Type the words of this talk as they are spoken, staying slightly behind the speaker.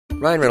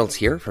Ryan Reynolds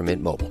here from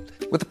Mint Mobile.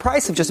 With the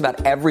price of just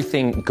about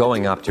everything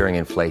going up during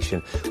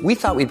inflation, we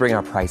thought we'd bring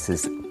our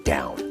prices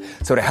down.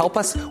 So to help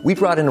us, we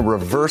brought in a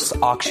reverse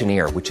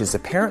auctioneer, which is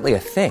apparently a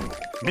thing.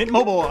 Mint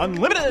Mobile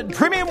Unlimited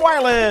Premium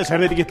Wireless. How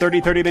to get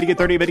 30, 30, bit to get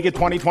 30, bit to get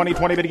 20, 20,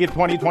 20, bit to get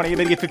 20, 20,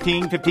 bit to get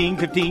 15, 15,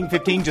 15,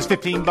 15, just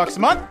 $15 a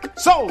month?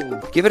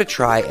 Sold! Give it a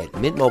try at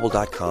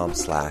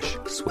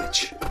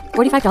mintmobile.com/switch.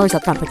 $45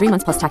 up front for 3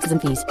 months plus taxes and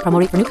fees. Promo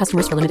rate for new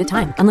customers for limited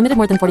time. Unlimited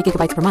more than 40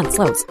 gigabytes per month.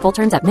 Slows full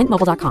terms at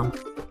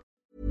mintmobile.com.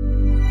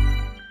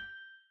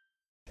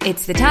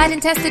 It's the Tried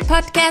and Tested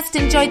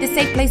podcast. Enjoy the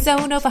safe play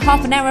zone over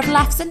half an hour of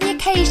laughs and the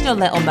occasional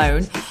little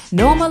moan.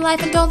 Normal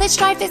life and all this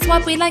strife is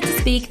what we like to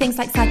speak. Things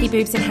like saggy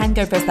boobs and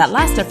hangovers that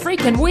last a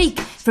freaking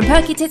week. From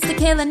perky tits to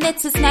kill and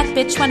knits a snack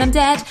bitch when I'm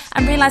dead.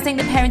 I'm realising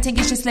that parenting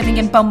is just living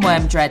in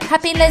bumworm dread.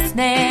 Happy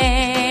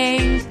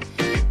listening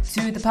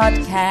to the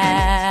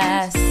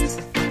podcast.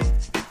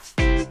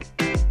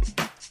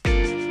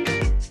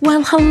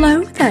 Well,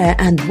 hello there,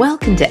 and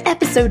welcome to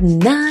episode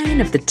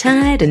 9 of the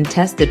Tried and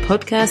Tested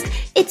podcast.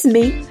 It's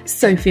me,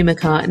 Sophie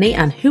McCartney,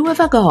 and who have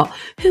I got?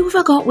 Who have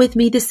I got with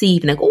me this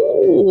evening?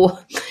 Oh,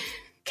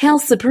 Kel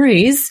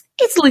surprise,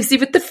 it's Lucy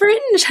with the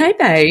Fringe. Hey,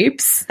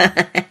 babes.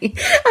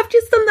 I've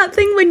just done that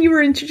thing when you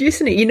were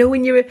introducing it. You know,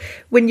 when you're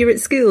at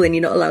school and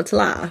you're not allowed to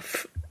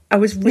laugh. I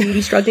was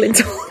really struggling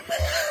to.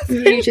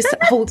 You're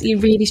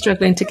really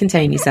struggling to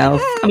contain yourself.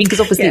 I mean,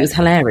 because obviously it was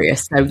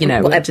hilarious. So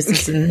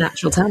it's a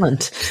natural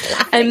talent.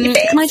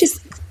 Can I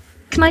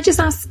just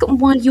ask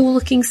why you're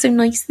looking so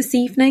nice this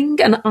evening,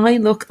 and I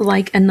look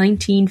like a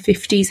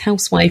 1950s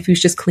housewife who's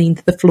just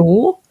cleaned the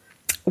floor?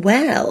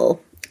 Well,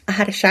 I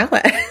had a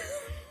shower.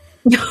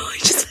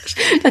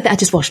 I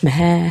just washed my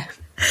hair.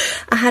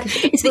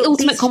 It's the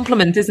ultimate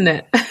compliment, isn't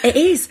it? It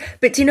is,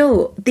 but you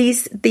know,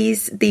 these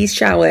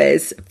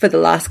showers for the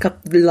last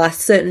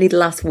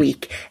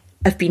week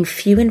have been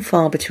few and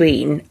far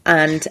between.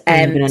 And you've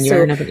been on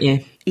your own, haven't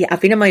you? Yeah,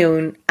 I've been on my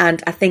own,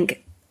 and I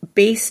think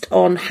based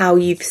on how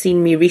you've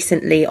seen me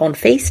recently on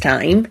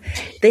FaceTime,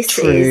 this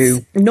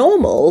is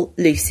normal,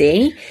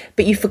 Lucy.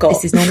 But you forgot.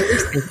 This is normal,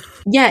 Lucy.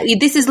 Yeah,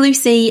 this is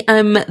Lucy.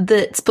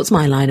 That puts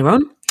my liner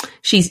on.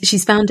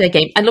 She's found her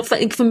game. I love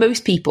that for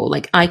most people.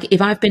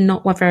 If I've been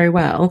not very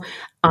well,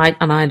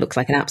 I look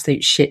like an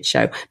absolute shit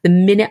show. The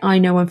minute I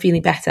know I'm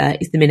feeling better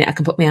is the minute I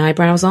can put my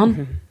eyebrows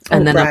on,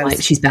 and then brows. I'm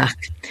like, she's back.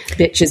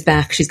 Bitch is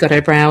back. She's got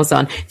her brows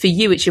on. For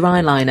you, it's your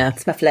eyeliner.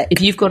 It's my flick. If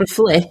you've got a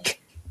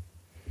flick,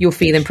 you're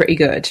feeling pretty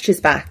good.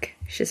 She's back.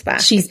 She's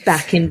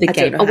back in the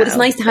game. Oh, well, it's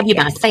nice to have you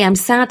back. I am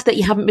sad that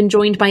you haven't been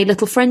joined by your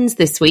little friends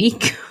this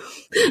week.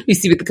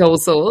 Lucy with the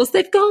cold sores.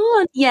 They've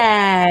gone.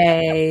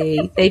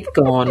 Yay. They've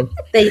gone.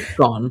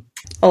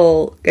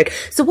 Oh, good.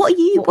 So what are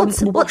you... What's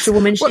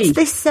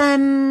this...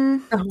 Oh,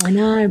 I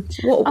know.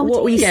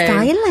 What were you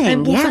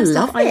styling? Well, I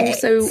love it. I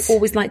also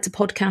always like to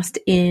podcast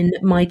in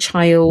my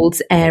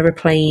child's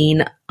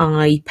aeroplane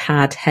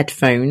iPad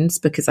headphones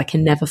because I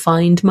can never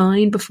find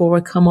mine before I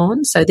come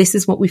on. So this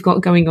is what we've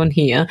got going on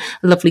here.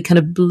 A lovely kind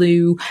of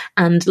blue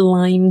and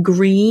lime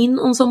green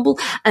ensemble.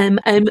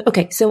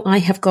 Okay, so I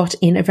have got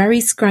in a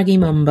very scraggy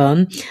mum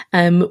bun,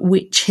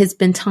 which has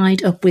been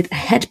tied up with a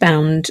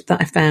headband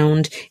that I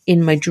found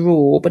in my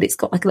drawer, but it's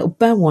got like a little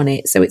bow on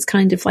it. So it's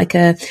kind of like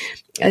a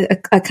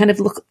kind of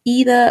look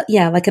either,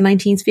 like a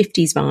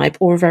 1950s vibe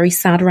or a very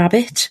sad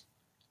rabbit.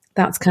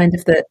 That's kind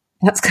of the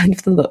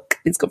look.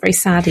 It's got very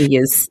sad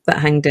ears that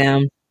hang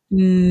down.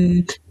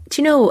 Do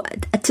you know,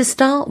 to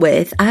start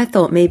with, I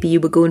thought maybe you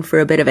were going for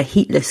a bit of a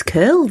heatless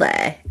curl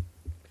there,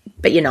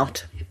 but you're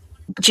not.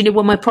 But you know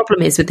what my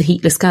problem is with the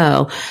heatless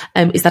curl?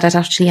 Is that I'd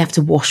actually have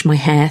to wash my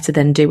hair to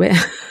then do it.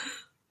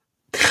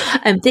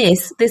 And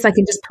this I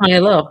can just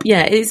pile up.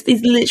 Yeah, it's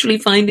literally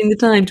finding the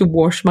time to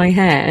wash my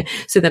hair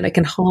so that I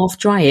can half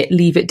dry it,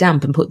 leave it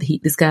damp, and put the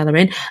heatless curler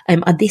in.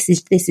 And this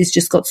is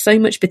just got so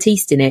much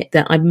Batiste in it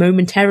that I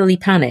momentarily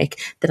panic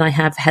that I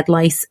have head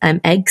lice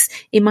eggs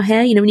in my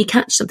hair. You know, when you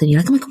catch something, you're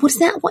like, oh my God, what is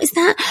that? What is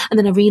that? And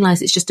then I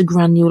realise it's just a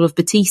granule of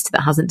Batiste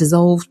that hasn't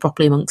dissolved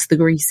properly amongst the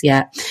grease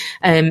yet.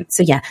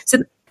 So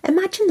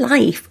imagine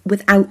life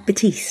without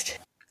Batiste.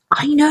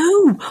 I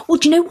know. Well,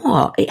 do you know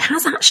what? It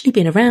has actually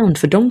been around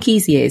for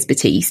donkey's years,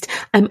 Batiste,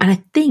 and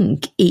I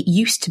think it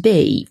used to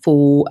be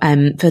for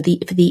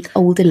the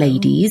older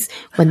ladies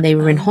when they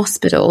were in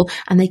hospital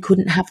and they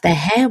couldn't have their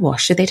hair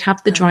washed, so they'd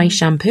have the dry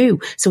shampoo.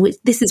 So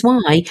this is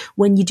why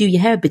when you do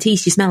your hair,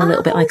 Batiste, you smell a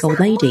little bit like old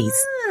ladies.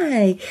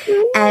 Why?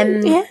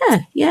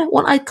 Yeah.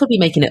 Well, I could be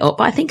making it up,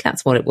 but I think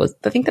that's what it was.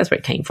 I think that's where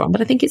it came from.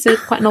 But I think it's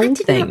quite an old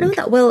thing. I did not know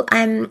that. Well,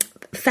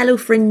 fellow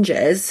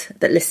fringers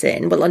that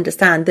listen will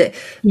understand that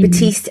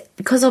Batiste,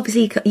 because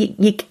obviously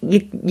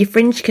your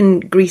fringe can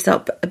grease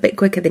up a bit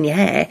quicker than your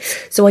hair.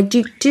 So I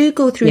do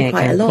go through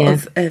quite a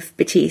lot of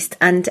Batiste,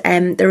 and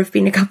there have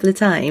been a couple of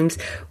times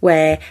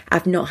where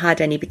I've not had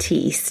any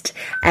Batiste.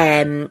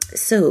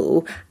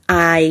 So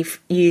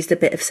I've used a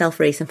bit of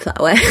self-raising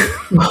flour.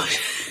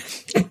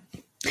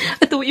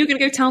 I thought thought you were going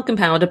to go talcum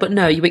powder, but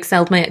no, you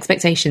excelled my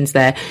expectations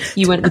there.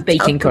 You went with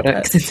baking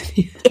products. Does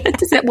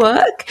it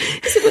work?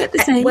 Does it work the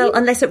same? Well,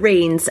 unless it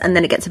rains and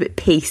then it gets a bit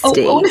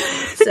pasty.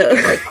 So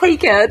very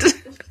good.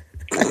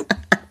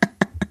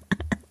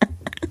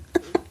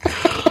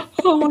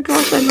 Oh my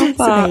gosh, I love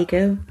that. So there you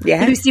go.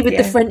 Yeah, Lucy with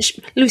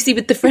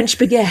the French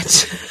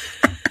baguette.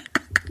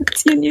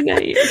 What's your new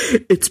name?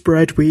 It's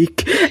bread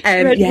week.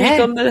 Bread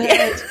week on the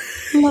head.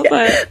 Love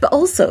it. But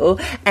also,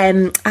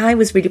 I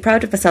was really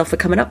proud of myself for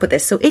coming up with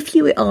this. So if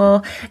you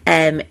are,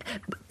 I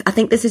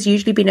think this has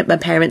usually been at my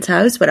parents'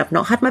 house when I've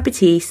not had my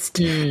Batiste.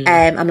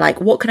 I'm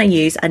like, what can I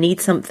use? I need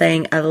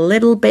something a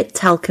little bit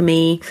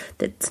talcumy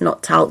that's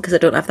not talc because I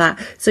don't have that.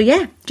 So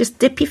yeah, just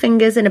dip your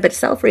fingers in a bit of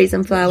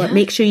self-raising flour. Yeah.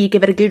 Make sure you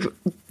give it a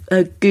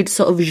good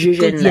sort of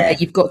zhuzh. Yeah,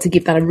 you've got to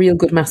give that a real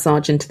good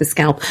massage into the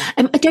scalp.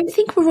 I don't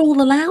think we're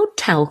all allowed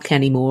talc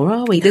anymore,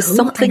 are we? There's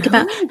something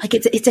about, like,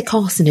 it's a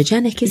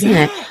carcinogenic, isn't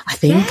it? I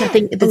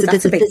think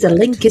there's a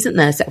link, isn't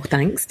there? So,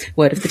 thanks.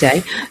 Word of the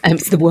day.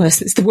 It's the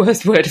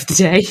worst word of the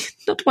day.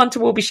 Not one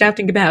to all be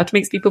shouting about.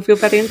 Makes people feel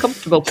very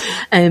uncomfortable.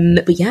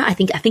 But yeah, I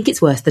think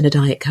it's worse than a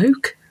Diet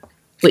Coke,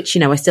 which,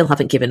 I still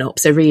haven't given up.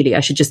 So really, I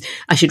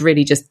should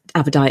really just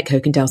have a Diet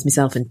Coke and douse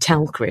myself in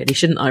talc, really,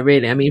 shouldn't I,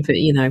 really? I mean,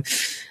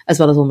 as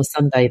well as all my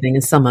sunbathing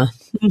in summer.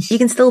 You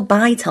can still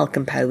buy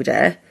talcum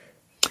powder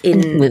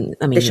in the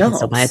shops. You can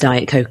still buy a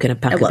Diet Coke and a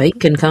pack of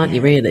bacon, can't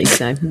you, really?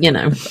 So,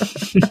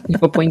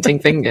 we're pointing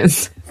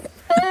fingers.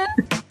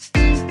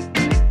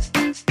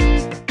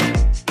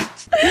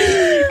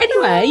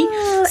 Anyway,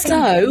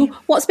 so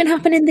what's been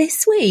happening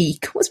this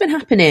week? What's been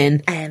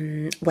happening?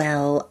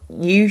 Well,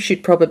 you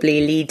should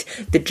probably lead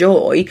the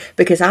joy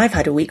because I've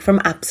had a week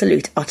from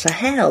absolute utter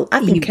hell.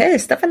 I've been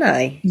cursed, haven't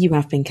I? You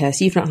have been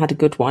cursed. You've not had a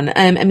good one.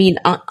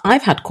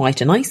 I've had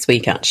quite a nice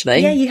week, actually.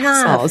 Yeah, you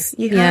have.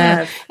 You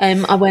have.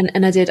 I went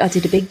and I did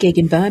a big gig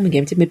in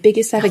Birmingham. Did my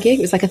biggest ever gig.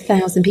 It was like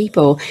 1,000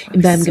 people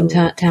in Birmingham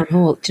Town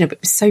Hall. But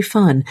it was so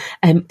fun.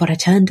 But I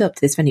turned up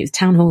to this venue. It was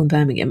Town Hall in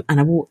Birmingham, and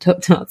I walked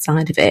up to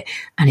outside of it,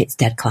 and it's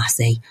dead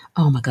classy.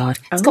 Oh my God.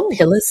 It's got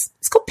pillars.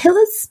 It's got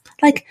pillars.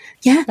 Like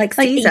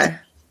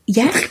Caesar.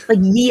 Yeah, like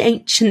the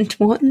ancient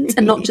ones,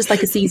 and not just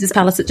like a Caesar's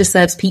Palace that just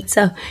serves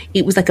pizza.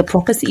 It was like a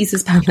proper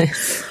Caesar's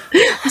Palace.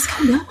 I was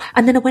like, oh no.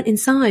 And then I went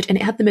inside and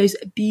it had the most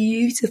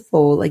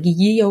beautiful, like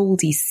ye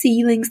olde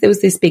ceilings. There was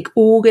this big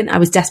organ. I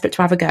was desperate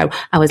to have a go.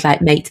 I was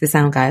like, mate, to the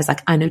sound guy, I was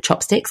like, I know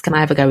chopsticks. Can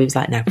I have a go? He was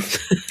like, no.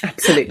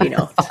 Absolutely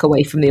not. Fuck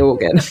away from the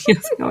organ. I was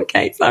like,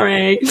 okay,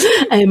 sorry.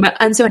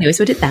 And so anyway,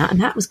 so I did that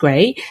and that was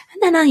great.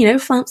 And then I,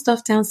 flounced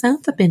off down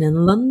south. I've been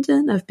in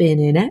London. I've been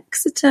in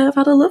Exeter. I've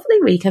had a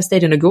lovely week. I've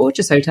stayed in a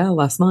gorgeous hotel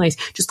last night.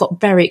 Just got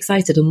very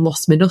excited and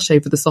lost my nut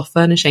over the soft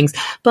furnishings.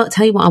 But I'll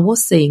tell you what I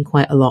was seeing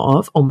quite a lot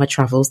of on my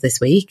travels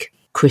this week.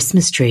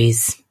 Christmas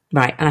trees.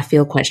 Right, and I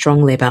feel quite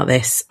strongly about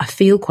this. I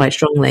feel quite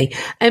strongly.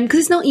 Because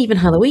it's not even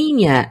Halloween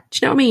yet. Do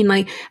you know what I mean?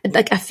 Like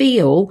I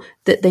feel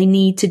that they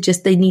need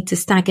to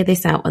stagger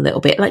this out a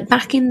little bit. Like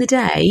back in the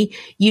day,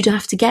 you'd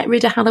have to get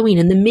rid of Halloween.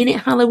 And the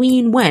minute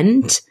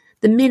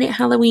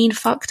Halloween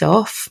fucked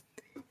off,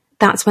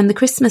 that's when the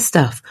Christmas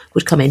stuff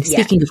would come in. Yeah.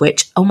 Speaking of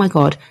which, oh my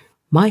God,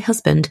 my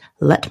husband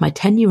let my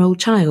 10-year-old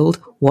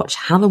child watch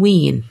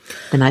Halloween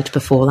the night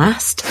before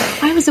last.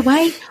 I was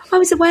away.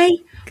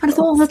 And I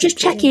thought, I'll just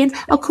check in.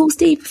 I'll call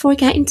Steve before I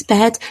get into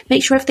bed,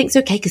 make sure everything's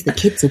okay, because the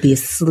kids will be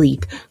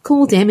asleep.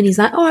 Called him and he's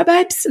like, all right,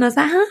 babes. And I was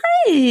like,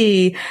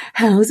 hi,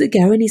 how's it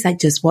going? He's like,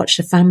 just watched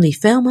a family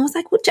film. I was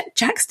like, well,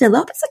 Jack's still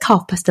up. It's like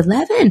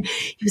 11:30.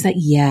 He was like,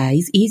 yeah,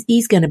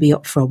 he's going to be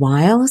up for a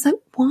while. I was like,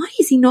 why?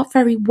 Is he not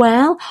very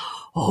well?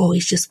 Oh,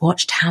 he's just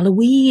watched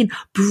Halloween.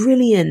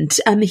 Brilliant.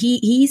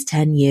 He's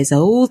 10 years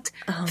old.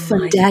 Oh,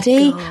 Fun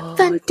daddy. God.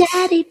 Fun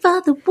daddy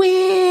for the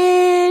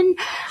win.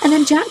 And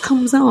then Jack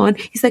comes on.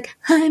 He's like,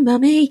 hi,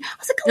 mummy. I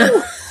was like,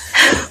 oh,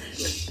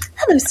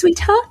 hello,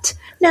 sweetheart.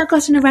 Now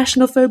got an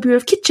irrational phobia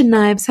of kitchen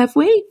knives, have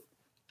we?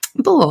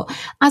 But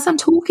as I'm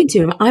talking to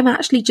him, I'm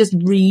actually just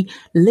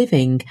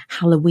reliving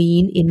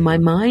Halloween in my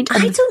mind.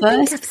 And I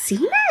don't think I've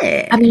seen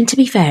it. I mean, to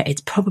be fair, it's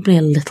probably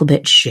a little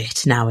bit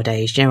shit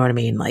nowadays. Do you know what I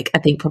mean? Like, I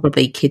think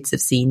probably kids have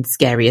seen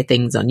scarier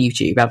things on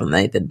YouTube, haven't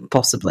they, than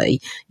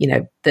possibly,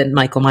 than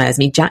Michael Myers.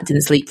 I mean, Jack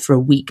didn't sleep for a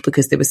week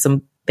because there was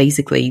some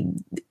basically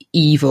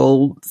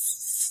evil,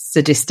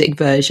 sadistic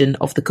version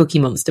of the Cookie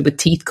Monster with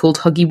teeth called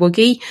Huggy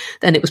Wuggy.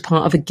 Then it was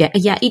part of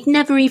he'd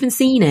never even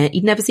seen it.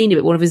 He'd never seen it,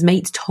 but one of his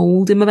mates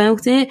told him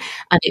about it,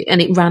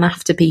 and it ran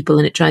after people,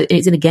 and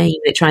it's in a game,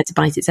 and it tried to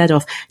bite its head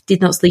off.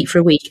 Did not sleep for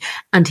a week,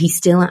 and he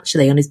still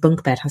actually on his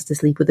bunk bed has to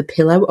sleep with a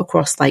pillow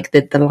across like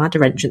the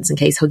ladder entrance in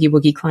case Huggy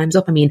Wuggy climbs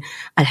up. I mean,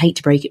 I'd hate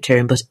to break it to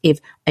him, but if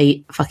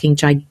a fucking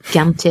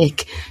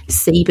gigantic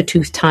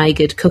saber-toothed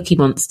tigered Cookie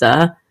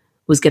Monster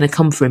was going to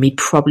come for him, he'd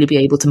probably be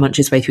able to munch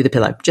his way through the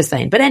pillow. Just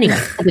saying. But anyway,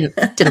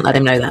 I didn't let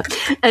him know that.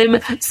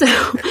 So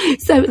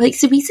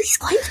he's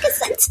quite like a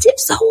sensitive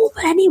soul.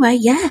 But anyway,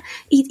 yeah,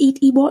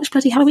 he watched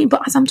bloody Halloween.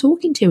 But as I'm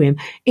talking to him,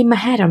 in my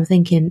head, I'm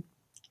thinking,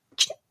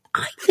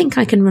 I think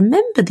I can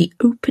remember the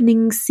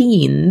opening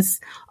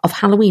scenes of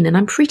Halloween, and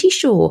I'm pretty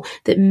sure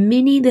that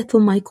mini little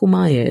Michael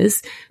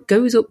Myers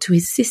goes up to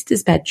his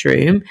sister's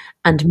bedroom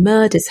and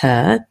murders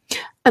her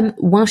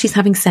while she's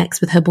having sex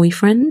with her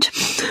boyfriend.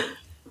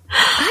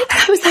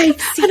 I was like,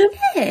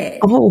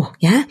 oh,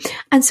 yeah.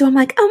 And so I'm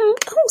like, oh,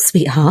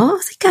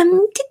 sweetheart,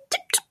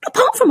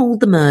 apart from all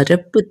the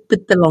murder with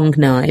the long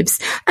knives,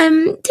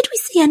 did we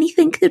see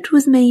anything that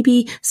was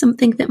maybe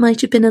something that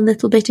might have been a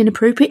little bit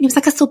inappropriate? And he was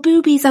like, I saw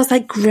boobies. I was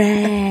like,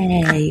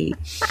 great.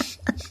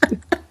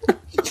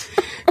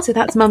 So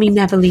that's mummy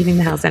never leaving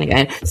the house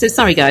anyway. So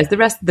sorry, guys, the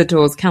rest of the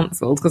tour's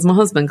cancelled because my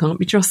husband can't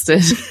be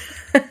trusted.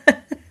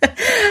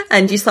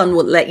 And your son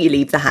won't let you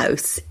leave the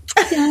house.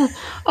 Yeah.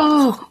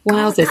 Oh,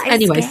 wowzers.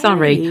 Anyway,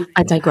 scary. Sorry.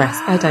 I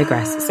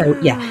digress. So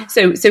yeah.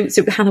 So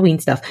Halloween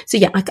stuff. So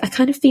yeah, I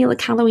kind of feel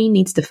like Halloween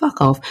needs to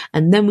fuck off,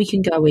 and then we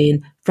can go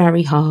in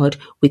very hard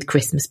with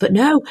Christmas. But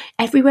no,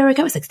 everywhere I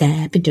go, it's like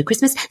step into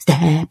Christmas.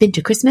 And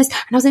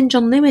I was in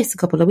John Lewis a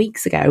couple of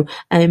weeks ago,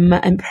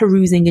 and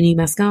perusing a new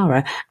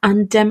mascara,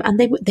 and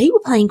they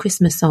were playing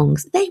Christmas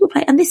songs.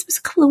 And this was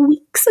a couple of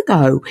weeks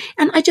ago,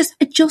 and I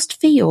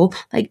just feel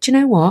like, do you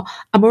know what?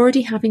 I'm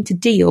already having to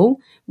deal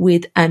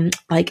with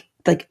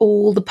like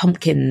all the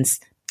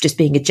pumpkins just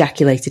being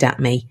ejaculated at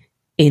me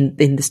in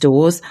the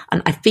stores,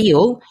 and I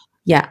feel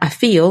like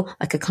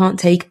I can't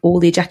take all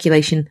the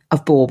ejaculation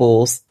of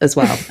baubles as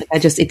well.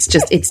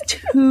 It's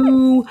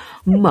too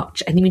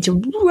much. I need to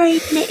rein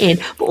it in,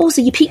 but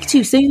also you peak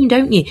too soon,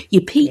 don't you?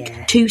 You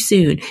peak too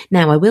soon.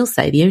 Now, I will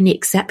say the only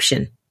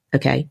exception,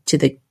 okay, to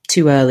the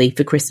too early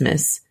for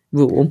Christmas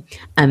rule,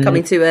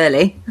 coming too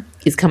early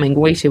is coming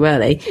way too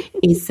early,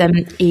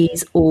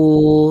 is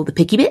all the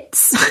picky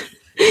bits.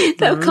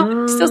 Now,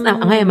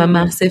 I am a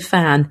massive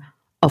fan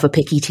of a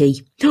picky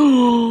tea.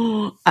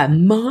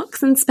 And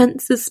Marks and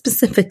Spencer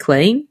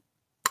specifically,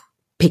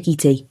 picky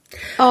tea.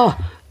 Oh,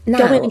 now,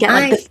 go in and get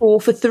like the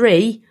 4 for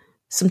 $3,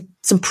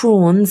 some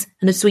prawns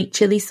and a sweet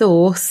chili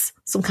sauce,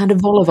 some kind of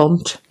vol au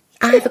vent.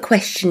 I have a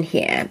question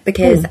here,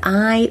 because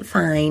I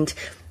find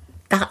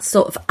that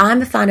sort of,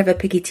 I'm a fan of a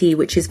picky tea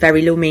which is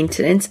very low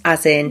maintenance,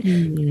 as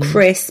in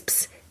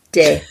crisps,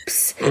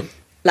 dips,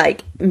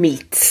 like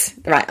meats,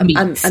 right?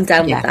 I'm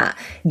down with that.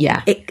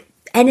 Yeah.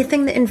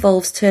 Anything that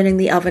involves turning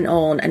the oven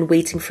on and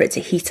waiting for it to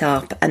heat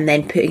up and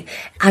then putting,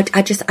 I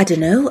don't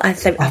know. I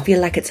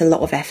feel like it's a lot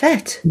of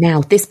effort.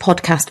 Now, this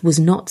podcast was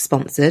not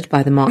sponsored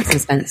by the Marks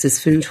and Spencer's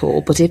food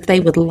hall, but if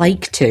they would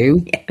like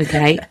to,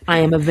 okay, I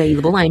am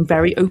available. I am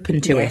very open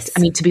to it.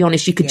 I mean, to be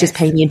honest, you could just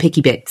pay me in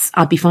picky bits.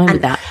 I'd be fine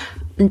with that.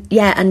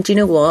 Yeah, and do you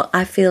know what?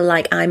 I feel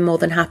like I'm more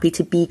than happy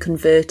to be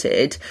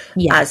converted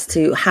as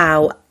to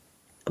how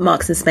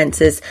Marks and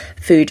Spencer's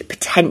food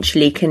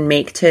potentially can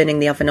make turning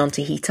the oven on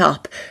to heat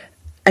up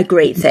a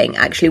great thing,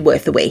 actually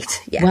worth the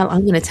wait. Yeah. Well,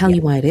 I'm going to tell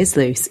you why it is,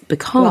 Luce,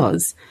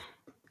 because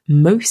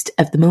most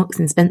of the Marks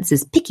and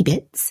Spencer's picky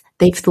bits,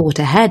 they've thought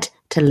ahead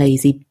to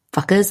lazy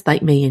fuckers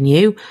like me and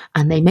you,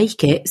 and they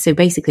make it so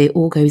basically it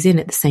all goes in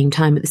at the same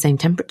time at the same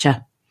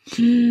temperature.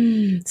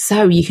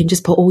 So you can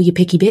just put all your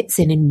picky bits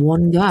in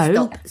one go.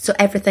 Stop. So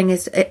everything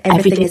is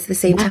the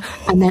same time,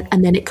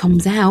 and then it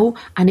comes out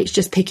and it's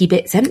just picky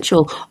bit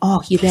central.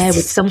 Oh, you're there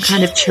with some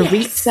kind of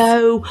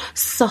chorizo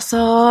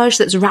sausage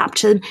that's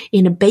wrapped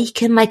in a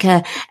bacon, like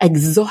a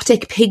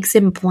exotic pigs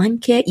in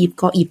blanket. You've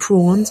got your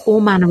prawns,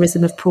 all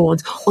mannerism of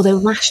prawns. Although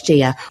last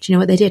year, do you know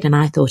what they did? And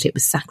I thought it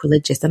was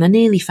sacrilegious, and I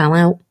nearly fell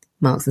out,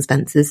 Marks and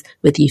Spencer's,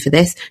 with you for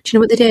this. Do you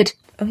know what they did?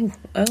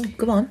 Oh,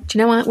 go on. Do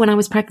you know, when I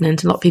was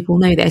pregnant, a lot of people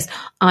know this,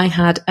 I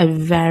had a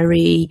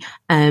very,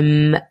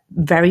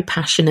 very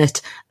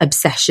passionate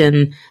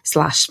obsession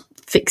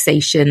 /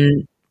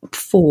 fixation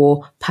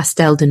for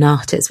pastel de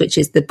natas, which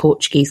is the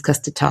Portuguese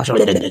custard tart. So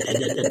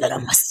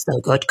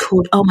good.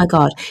 Oh my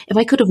God. If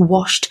I could have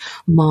washed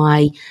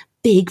my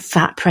big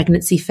fat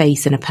pregnancy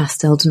face in a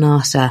pastel de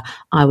nata,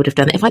 I would have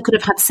done it. If I could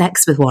have had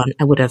sex with one,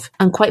 I would have.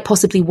 And quite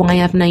possibly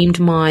why I've named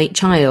my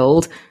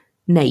child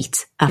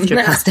Nate after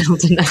a pastel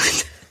de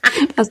nata.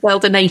 Pastel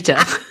de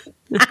nata.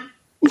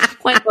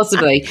 Quite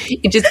possibly.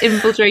 It just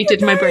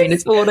infiltrated my brain.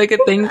 It's all I could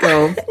think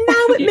of.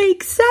 Now it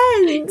makes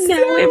sense.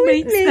 Now it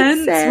makes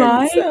sense,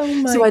 right?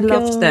 Oh so I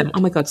loved them.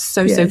 Oh my God,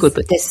 so good.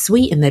 But they're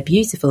sweet and they're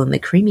beautiful and they're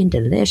creamy and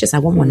delicious. I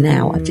want one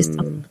now. I just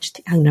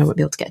think I know I'll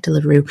be able to get a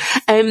Deliveroo.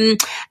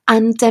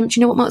 Do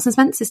you know what Marks and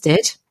Spencer's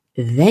did?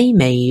 They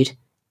made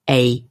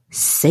a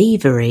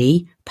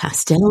savoury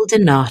pastel de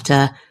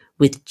nata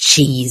with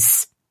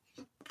cheese.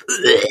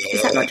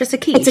 Is that not just a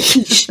quiche? It's a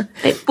quiche.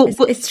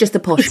 It's just a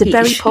posh quiche. It's a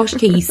very posh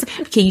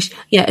quiche.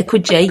 Yeah, a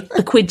quidje.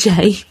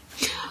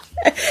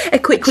 A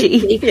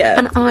quidgy. Yeah.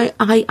 And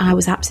I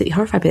was absolutely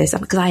horrified by this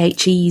because I hate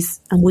cheese.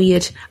 I'm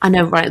weird. I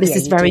know, right? This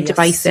is very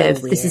divisive.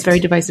 So this is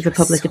very divisive for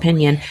public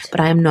opinion, but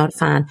I am not a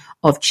fan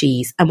of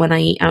cheese. And when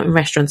I eat out in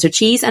restaurants, so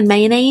cheese and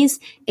mayonnaise,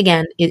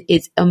 again,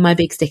 it's on my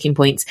big sticking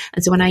points.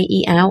 And so when I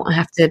eat out, I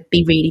have to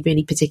be really,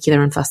 really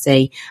particular and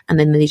fussy. And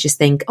then they just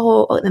think,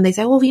 and they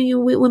say,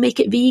 we'll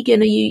make it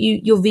vegan. Are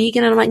you're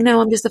vegan? And I'm like,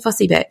 no, I'm just a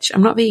fussy bitch.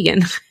 I'm not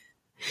vegan.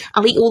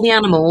 I'll eat all the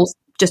animals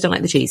just don't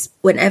like the cheese.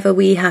 Whenever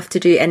we have to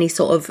do any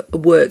sort of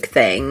work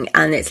thing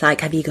and it's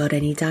like, have you got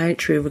any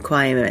dietary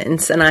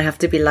requirements? And I have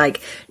to be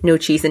like, no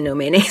cheese and no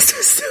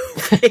mayonnaise.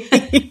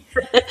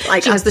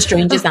 Like, she has the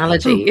strangest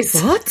allergies.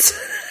 What?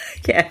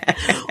 Yeah.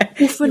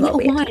 Well, for a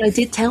little while, I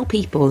did tell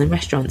people in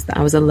restaurants that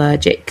I was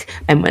allergic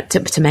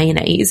to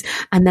mayonnaise,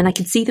 and then I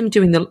could see them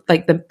doing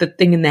the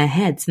thing in their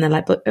heads, and they're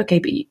like, "But okay,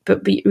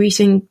 but you're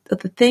eating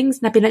other things,"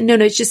 and I'd be like, "No,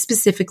 it's just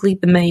specifically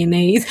the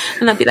mayonnaise."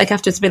 And I'd be like,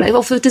 after to be like,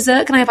 "Well, for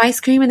dessert, can I have ice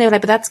cream?" And they were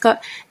like, "But that's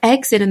got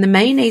eggs in, and the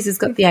mayonnaise has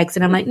got the eggs."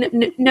 And I'm like,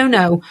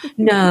 "No,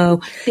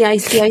 the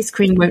ice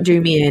cream won't do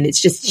me in. It's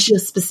just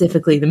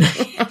specifically the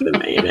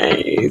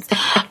mayonnaise."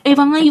 If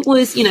I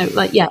was,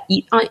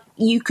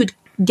 you could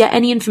get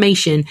any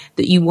information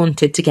that you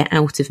wanted to get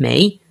out of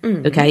me,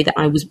 okay,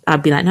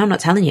 I'd be like, no, I'm not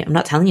telling you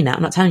now.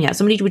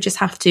 Somebody would just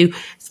have to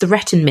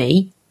threaten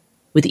me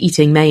with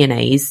eating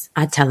mayonnaise.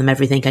 I'd tell them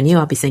everything I knew.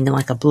 I'd be singing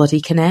like a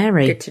bloody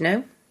canary. Good to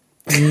know.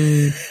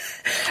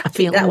 I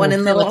feel that one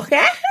in the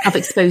locker. I've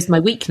exposed my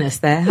weakness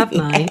there,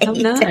 haven't I? Oh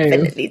no,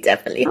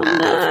 definitely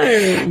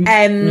have.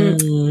 No.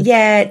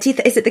 Yeah. Do you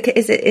is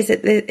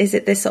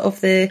it the sort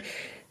of the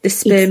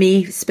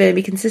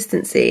spermy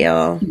consistency,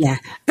 or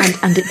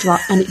and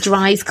it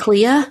dries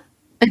clear.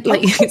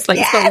 It's like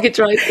it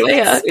dries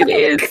clear.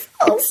 It is.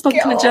 It's spunk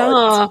in a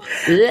jar.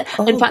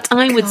 In fact,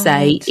 I would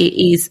say it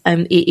is.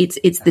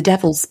 It's the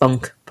devil's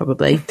spunk,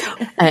 probably.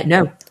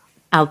 No,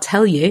 I'll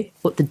tell you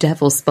what the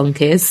devil's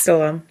spunk is.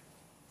 Go on.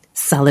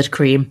 Salad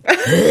cream.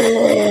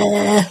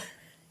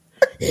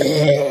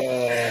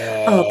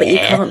 Oh, but you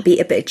can't beat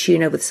a bit of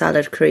tuna with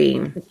salad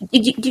cream.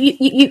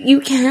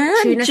 You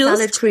can. Tuna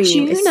salad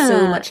cream is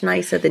so much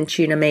nicer than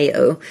tuna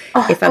mayo.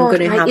 If I'm going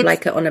to have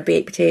like it on a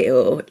baked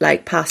potato,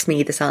 like pass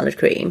me the salad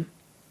cream.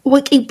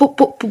 But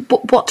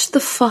what the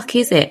fuck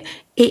is it?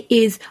 It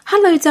is,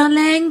 hello,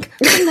 darling.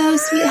 Hello,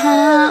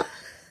 sweetheart.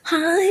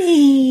 Hi.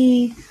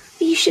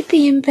 You should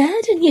be in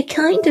bed and you're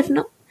kind of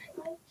not.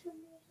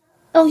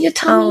 Oh, your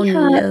tummy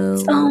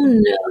hurts. No.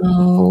 Oh,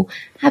 no.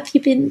 Have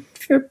you been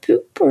for a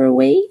poop or a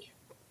wee?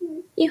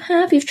 You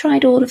have? You've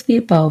tried all of the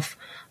above.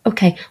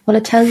 Okay, well,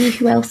 I'll tell you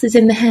who else is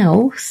in the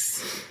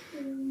house.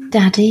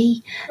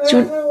 Daddy. Do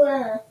you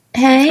want...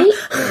 Hey?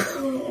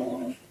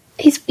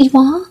 You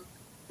are?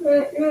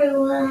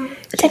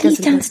 Daddy's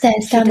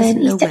downstairs,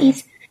 darling.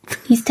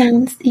 He's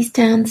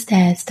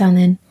downstairs,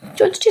 darling. Do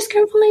you want to just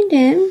go find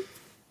him?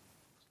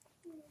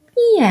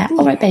 Yeah.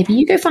 All right, baby,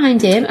 you go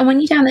find him, and when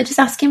you're down there, just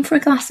ask him for a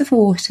glass of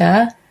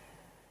water.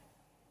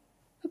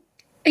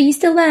 Are you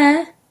still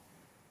there?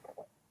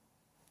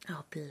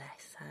 Oh,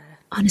 bless her.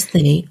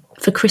 Honestly,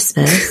 for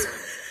Christmas,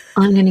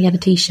 I'm going to get a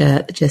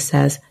T-shirt that just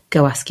says,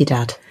 go ask your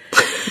dad.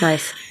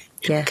 Nice.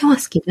 Yeah. Go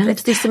ask your dad.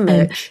 Let's do some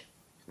merch.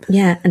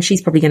 Yeah, and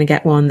she's probably going to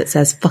get one that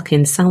says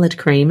fucking salad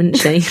cream, isn't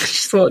she?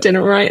 She's walked in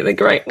what a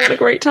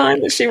great time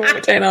that she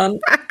walked in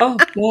on. Oh,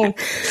 no.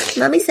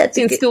 Mummy said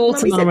in school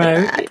tomorrow.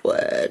 Said the bad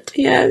word.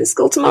 Yeah, in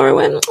school tomorrow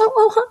when,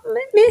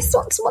 miss,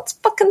 what's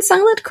fucking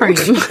salad cream?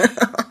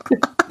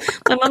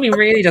 My mummy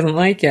really doesn't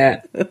like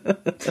it.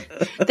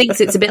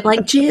 Thinks it's a bit like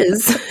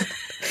jizz.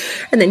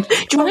 And then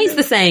dries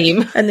the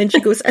same. And then she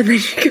goes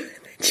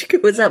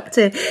up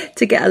to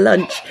get a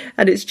lunch,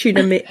 and it's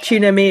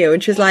tuna mayo,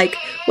 and she's like,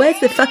 "Where's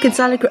the fucking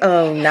salad?"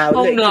 Oh no!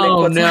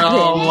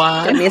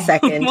 Wow. Give me a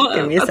second.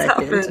 What's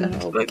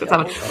happened?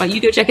 Right,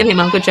 you go check on him.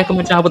 I'll go check on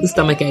my child with a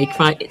stomach ache.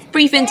 Right,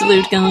 brief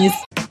interlude, guys.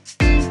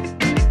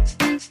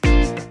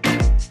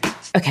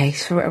 Okay,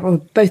 so we're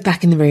both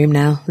back in the room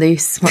now.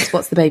 Luce,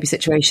 what's the baby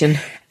situation?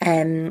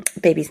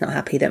 Baby's not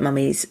happy that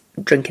mummy's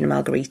drinking a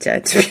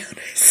margarita, to be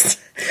honest.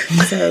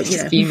 So,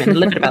 fuming a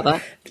little bit about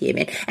that.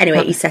 Fuming.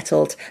 Anyway, he's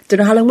settled. Don't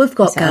know how long we've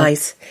got,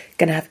 guys.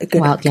 Gonna have a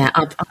good. Well, yeah,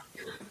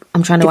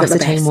 I'm trying to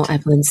ascertain what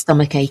Evelyn's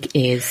stomach ache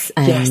is.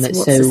 Yes,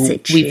 what's the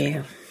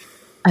situ?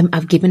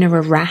 I've given her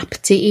a wrap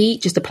to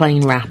eat, just a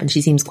plain wrap, and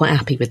she seems quite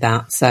happy with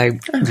that. So,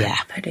 yeah.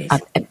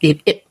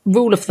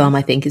 Rule of thumb,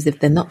 I think, is if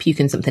they're not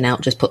puking something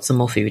out, just put some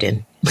more food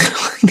in.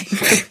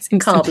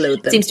 Carb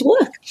load them. Seems to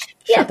work.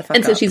 Yeah,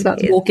 and so she's about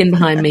to walk in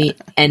behind me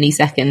any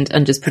second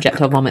and just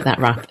projectile vomit that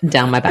wrap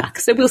down my back.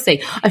 So we'll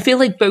see. I feel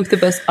like both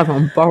of us are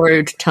on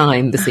borrowed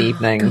time this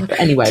evening. But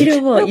anyway, do you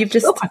know what? You've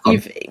just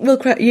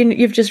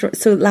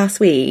so last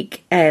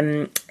week,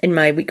 in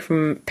my week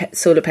from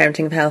Solo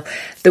Parenting of Hell,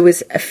 there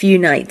was a few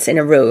nights in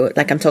a row,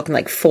 like I'm talking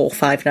like 4 or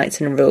 5 nights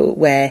in a row,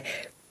 where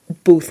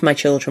both my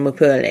children were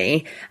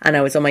poorly and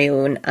I was on my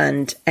own,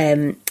 and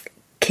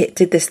Kit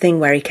did this thing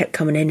where he kept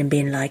coming in and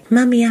being like,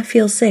 "Mummy, I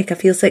feel sick.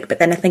 But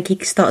then I think he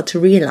started to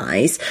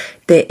realise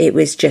that it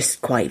was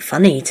just quite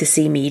funny to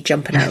see me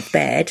jumping out of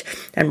bed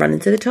and running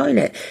to the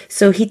toilet.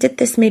 So he did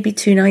this maybe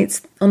 2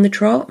 nights on the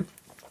trot.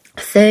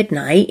 3rd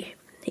night,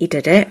 he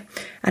did it.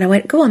 And I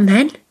went, "Go on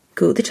then,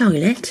 go to the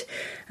toilet."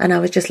 And I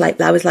was like,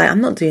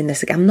 I'm not doing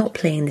this again. I'm not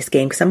playing this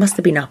game, because I must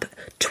have been up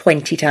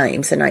 20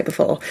 times the night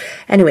before.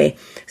 Anyway,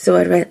 so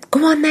I went,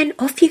 "Go on then,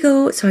 off you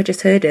go." So I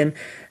just heard him.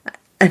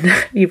 And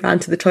he ran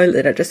to the toilet,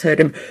 and I just heard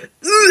him.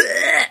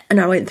 And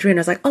I went through and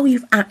I was like, "Oh,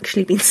 you've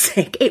actually been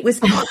sick." It was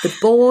the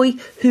boy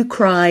who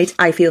cried,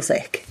 "I feel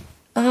sick."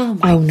 Oh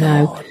my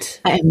God.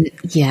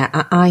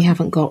 No. I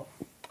haven't got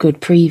good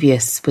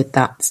previous with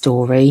that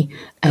story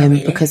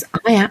really? Because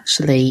I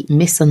actually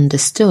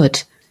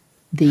misunderstood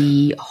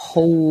the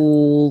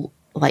whole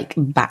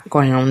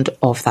background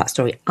of that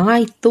story.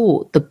 I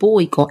thought the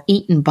boy got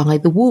eaten by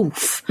the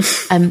wolf.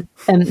 Not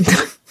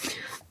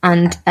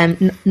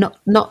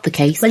the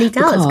case. Well, he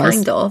does,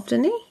 kind of,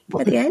 doesn't he,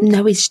 at the end?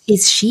 No,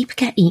 his sheep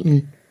get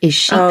eaten. His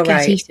sheep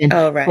get eaten.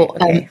 Oh, right,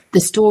 But okay. the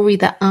story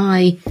that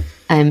I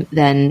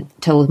then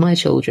told my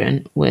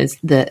children was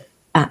that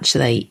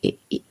actually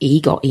he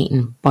got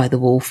eaten by the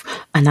wolf,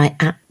 and I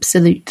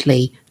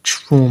absolutely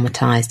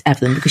traumatised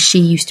Evelyn because she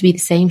used to be the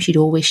same. She'd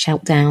always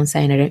shout down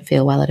saying, I don't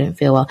feel well,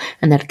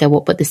 and then I'd go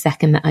up, but the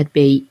second that I'd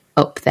be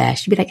up there,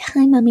 she'd be like,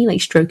 hi mummy,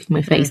 like stroking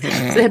my face. So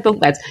they had bunk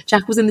beds.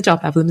 Jack was in the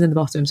top, Evelyn was in the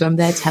bottom, so I'm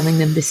there telling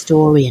them this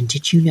story. And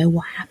did you know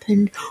what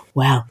happened?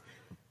 Well,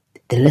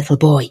 the little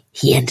boy,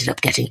 he ended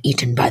up getting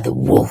eaten by the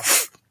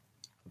wolf.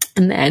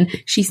 And then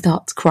she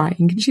starts crying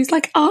and she's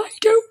like, I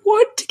don't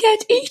want to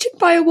get eaten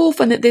by a wolf.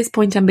 And at this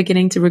point I'm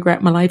beginning to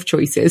regret my life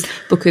choices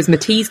because my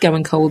tea's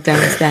going cold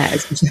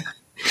downstairs.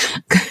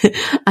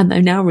 And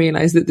I now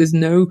realise that there's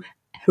no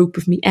hope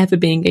of me ever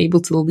being able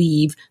to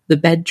leave the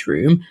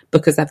bedroom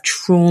because I've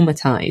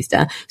traumatised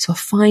her. So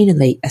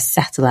finally I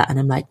settle her and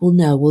I'm like,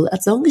 well,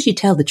 as long as you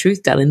tell the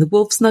truth, darling, the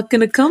wolf's not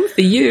going to come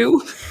for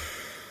you.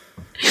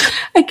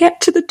 I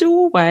get to the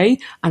doorway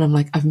and I'm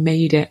like, I've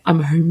made it.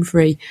 I'm home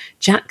free.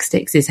 Jack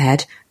sticks his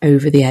head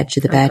over the edge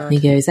of the bed and he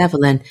goes,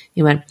 Evelyn,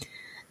 he went,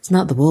 it's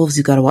not the wolves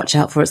you've got to watch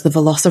out for, it's the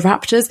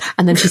velociraptors.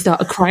 And then she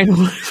started crying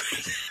all over.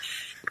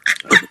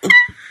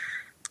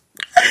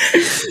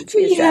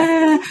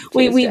 Yeah,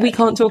 we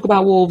can't talk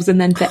about wolves.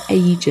 And then for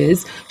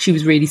ages she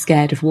was really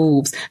scared of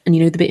wolves. And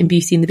you know the bit in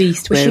Beauty and the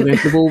Beast where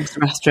the wolves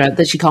restaurant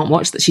that she can't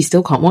watch, that she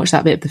still can't watch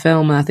that bit of the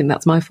film, and I think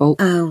that's my fault.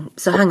 Oh,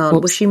 so hang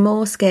on, was she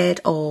more scared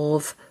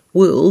of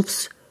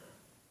wolves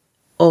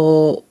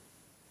or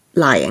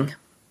lying?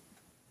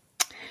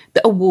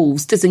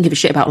 Wolves, doesn't give a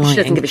shit about lying.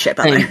 She doesn't give a shit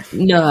about lying.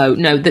 No,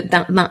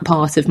 that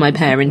part of my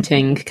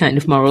parenting kind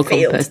of moral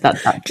compass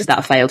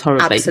that failed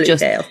horribly. Absolute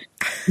fail.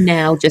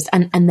 Now,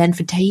 and then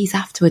for days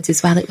afterwards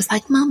as well, it was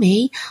like,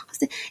 Mummy,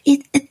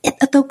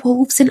 are the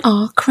wolves in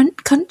our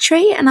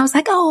country? And I was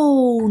like,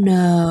 oh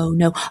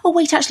no. Oh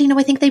wait, actually no,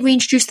 I think they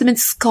reintroduced them in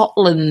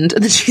Scotland.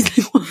 And then she's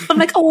like, what? I'm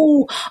like,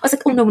 oh, I was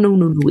like, oh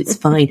no, it's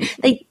fine.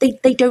 They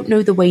don't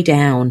know the way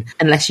down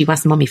unless you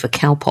ask Mummy for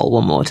Calpol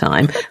one more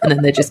time, and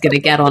then they're just going to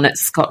get on at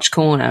Scotch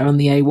Corner on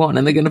the A1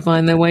 and they're going to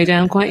find their way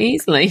down quite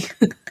easily.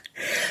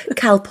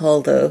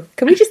 Calpol though,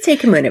 can we just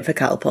take a minute for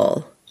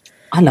Calpol?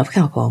 I love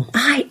Calpol.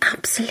 I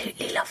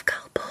absolutely love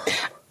Calpol.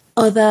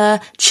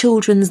 Other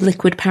children's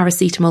liquid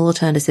paracetamol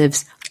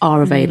alternatives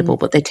are available,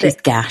 but they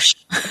taste gash.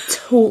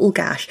 Total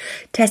gash.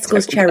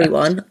 Tesco's cherry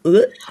one.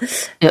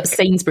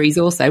 Sainsbury's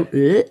also.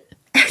 Do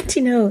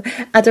you know,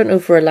 I don't know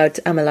if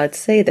I'm allowed to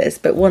say this,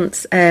 but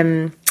once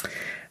I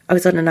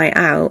was on a night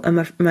out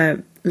and my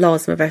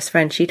Laws, my best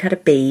friend, she'd had a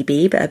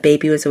baby, but her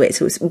baby was away.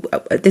 So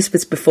this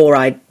was before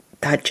I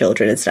had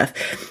children and stuff.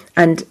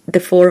 And the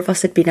four of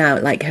us had been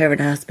out, like her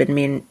and her husband,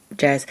 me and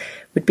Jez,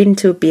 we'd been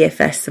to a beer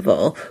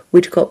festival.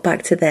 We'd got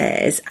back to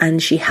theirs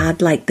and she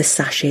had like the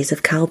sachets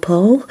of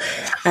Calpol.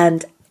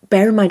 And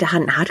bear in mind, I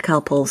hadn't had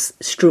Calpol,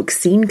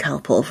 seen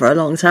Calpol for a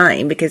long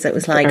time because it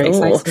was like,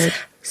 excited.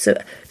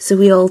 So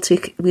we all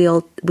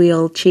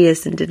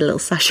cheersed and did a little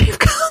sachet of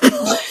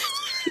Calpol.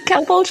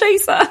 Calpol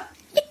chaser.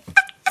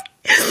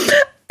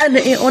 And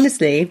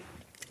honestly,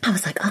 I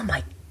was like, oh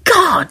my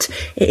God,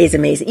 it is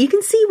amazing. You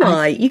can see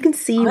why. You can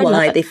see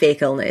why they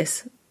fake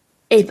illness.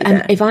 If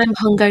I'm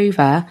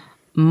hungover,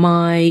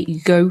 my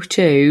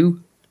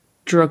go-to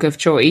drug of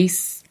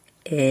choice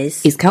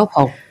is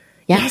Calpol.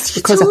 Yes,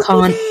 because I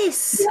can't.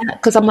 This. Yeah,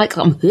 because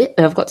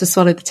I've got to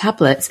swallow the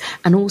tablets,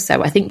 and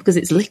also I think because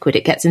it's liquid,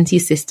 it gets into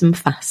your system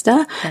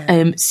faster.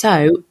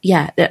 So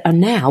yeah, and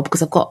now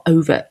because I've got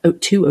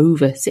two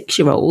over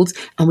 6-year-olds,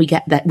 and we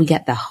get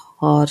the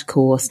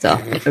hardcore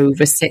stuff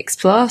over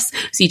 6+,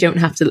 so you don't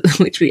have to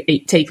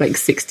literally take like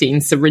 16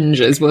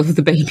 syringes worth of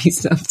the baby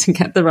stuff to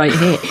get the right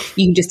hit.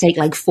 You can just take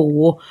like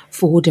four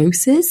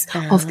doses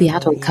of the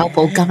adult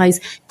Calpol. Guys,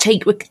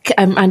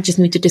 I just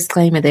need to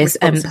disclaimer this,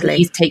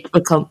 please take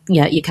your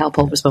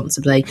Calpol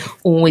responsibly.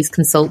 Always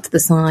consult the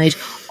side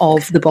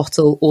of the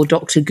bottle or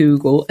Dr.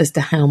 Google as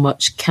to how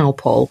much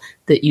Calpol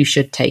that you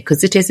should take,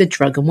 because it is a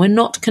drug and we're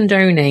not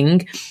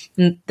condoning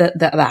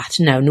that,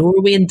 no, nor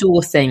are we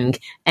endorsing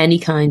any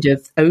kind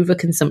of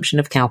overconsumption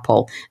of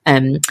Calpol.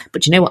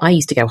 But you know what I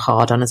used to go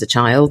hard on as a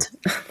child?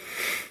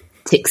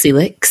 Tixie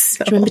Licks.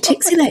 Do you remember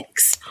Tixie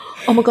Licks?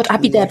 Oh my God,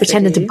 I'd be there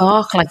pretending to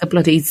bark like a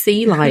bloody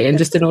sea lion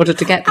just in order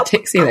to get the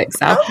Tixie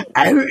Licks out.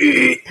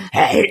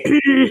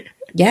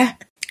 Yeah.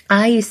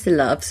 I used to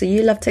love, so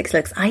you love Tixie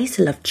Licks, I used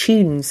to love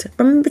tunes.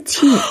 Remember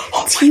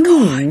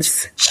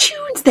tunes?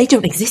 Tunes, they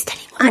don't exist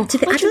anymore.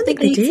 I don't think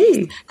they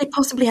do. They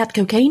possibly had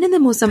cocaine in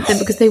them or something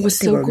because they were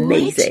so good.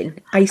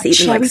 Amazing. I used to eat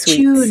them like sweets.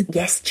 Tune.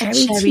 Yes, cherry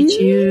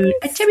tune.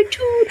 A cherry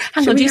tune.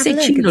 Hang on, do you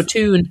say tune or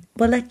tune?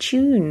 Well, they're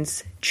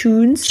tunes.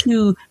 Tunes?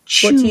 What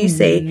do you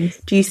say?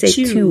 Do you say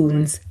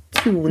tunes?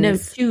 No,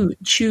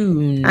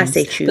 tunes. I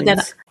say tunes. But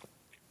then,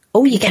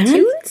 you can.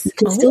 Tunes? You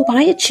can still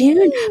buy a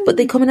tune, but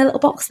they come in a little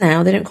box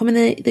now. They don't come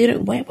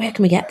in where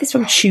can we get this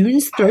from?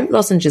 Tunes throat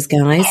lozenges,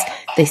 guys.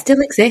 They still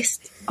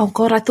exist. Oh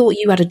God, I thought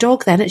you had a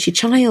dog then. It's your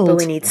child. But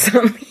we need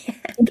some. Yeah.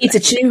 It needs a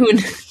tune.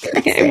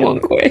 Get one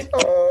quick.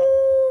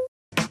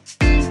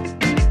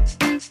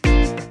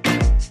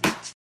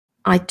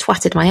 I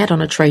twatted my head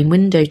on a train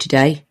window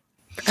today.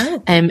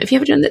 Oh. Have you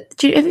ever done that?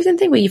 Have you done the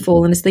thing where you've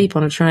fallen asleep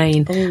on a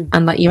train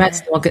and like your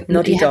head's nodding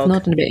a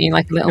bit, you're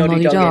like a little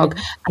noddy dog?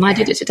 And I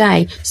did it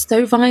today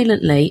so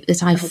violently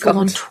that I full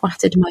on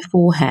twatted my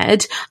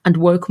forehead and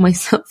woke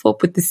myself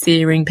up with the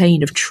searing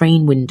pain of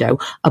train window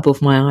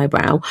above my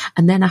eyebrow.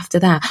 And then after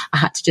that, I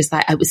had to just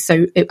I was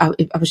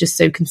just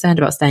so concerned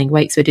about staying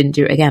awake, so I didn't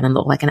do it again and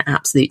look like an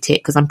absolute tit,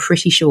 because I'm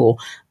pretty sure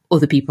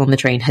other people on the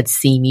train had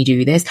seen me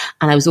do this.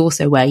 And I was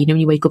also aware, when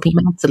you wake up and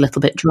your mouth's a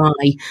little bit dry,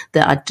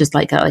 that I'd just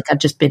I'd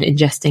just been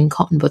ingesting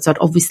cotton buds. So I'd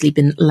obviously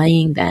been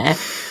laying there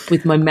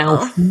with my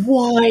mouth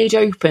wide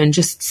open,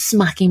 just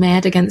smacking my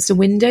head against a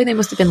window. They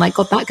must have been like,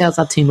 God, that girl's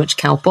had too much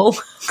Calpol.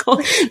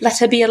 God, let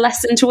her be a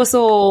lesson to us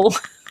all.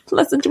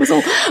 But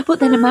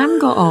then a man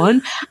got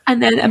on at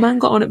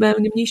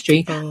Birmingham New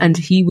Street and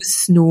he was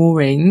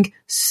snoring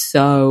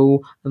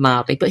so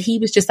loudly. But he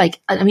was just I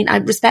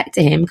respect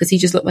to him because he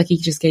just looked like he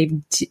just gave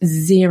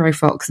zero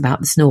fucks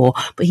about the snore.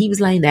 But he was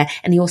laying there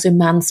and he also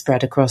man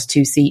spread across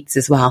two seats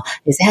as well.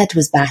 His head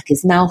was back,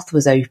 his mouth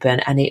was open,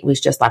 and it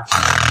was just like...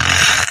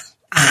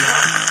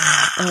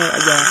 Oh,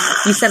 yeah.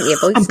 You sent me a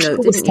voice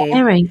note, didn't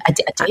you? I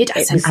did.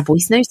 I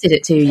voice noted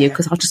it to you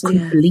because I just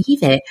couldn't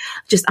believe it.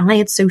 I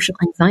had social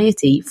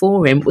anxiety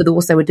for him, with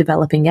also a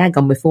developing egg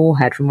on my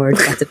forehead from where I'd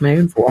battered my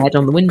own forehead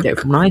on the window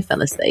from when I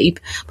fell asleep.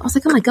 But I was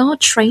like, oh my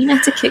God, train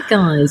etiquette,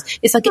 guys.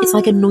 It's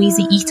like a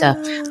noisy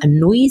eater, a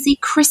noisy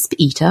crisp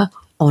eater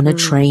on a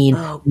train.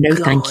 Oh, no,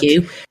 God. Thank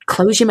you.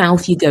 Close your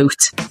mouth, you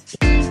goat.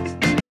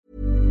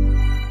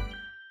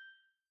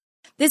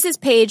 This is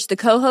Paige, the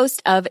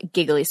co-host of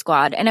Giggly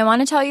Squad, and I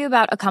want to tell you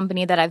about a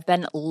company that I've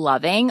been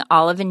loving,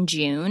 Olive &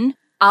 June.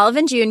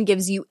 Olive & June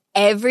gives you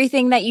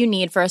everything that you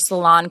need for a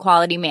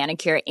salon-quality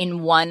manicure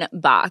in one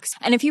box.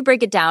 And if you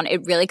break it down,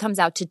 it really comes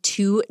out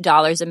to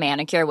 $2 a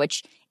manicure,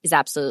 which is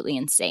absolutely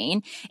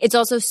insane. It's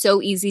also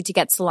so easy to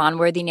get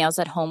salon-worthy nails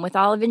at home with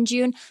Olive &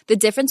 June. The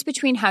difference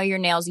between how your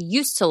nails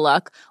used to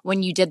look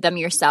when you did them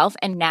yourself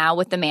and now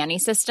with the Mani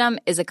system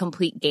is a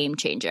complete game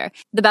changer.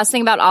 The best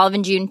thing about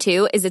Olive & June,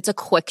 too, is it's a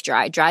quick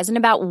dry. Dries in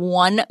about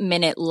 1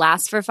 minute,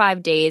 lasts for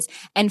 5 days,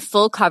 and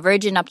full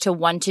coverage in up to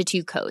 1 to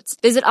 2 coats.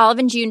 Visit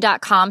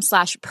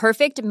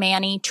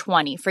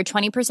oliveandjune.com/perfectmani20 for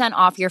 20%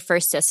 off your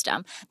first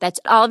system. That's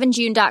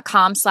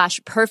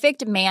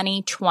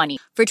oliveandjune.com/perfectmani20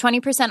 for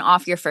 20%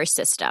 off your first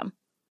system.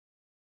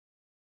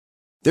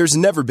 There's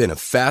never been a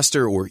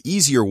faster or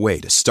easier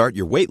way to start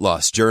your weight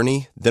loss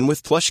journey than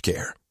with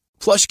PlushCare.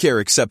 PlushCare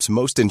accepts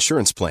most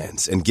insurance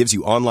plans and gives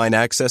you online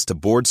access to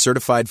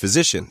board-certified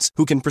physicians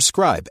who can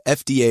prescribe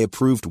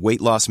FDA-approved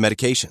weight loss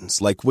medications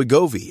like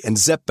Wegovy and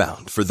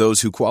Zepbound for those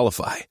who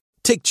qualify.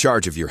 Take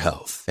charge of your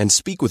health and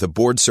speak with a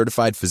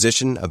board-certified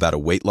physician about a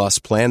weight loss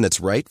plan that's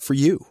right for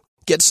you.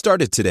 Get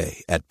started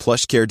today at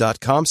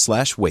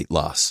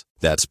plushcare.com/weight-loss.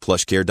 That's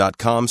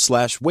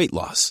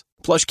plushcare.com/weight-loss.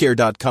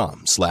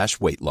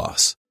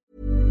 plushcare.com/weight-loss.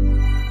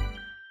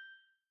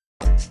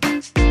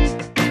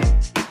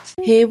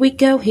 Here we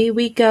go.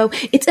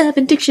 It's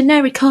Urban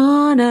Dictionary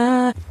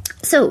Corner.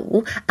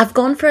 So I've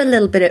gone for a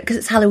little bit of, because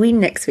it's Halloween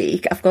next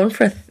week. I've gone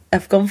for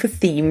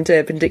themed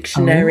Urban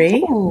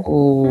Dictionary.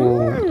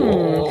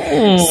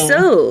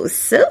 So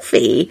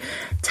Sophie,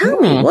 tell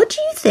me, what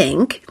do you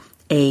think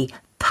a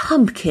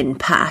pumpkin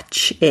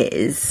patch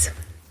is?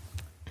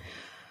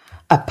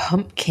 A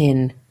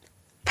pumpkin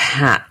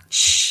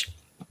patch.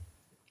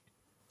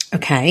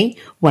 Okay,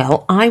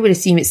 well, I would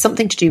assume it's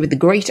something to do with the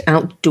great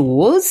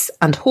outdoors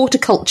and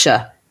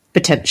horticulture,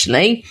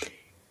 potentially.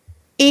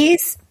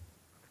 Is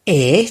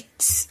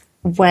it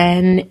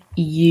when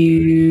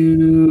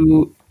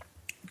you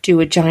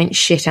do a giant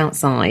shit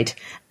outside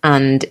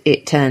and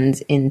it turns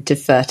into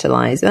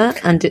fertilizer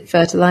and it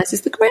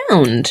fertilizes the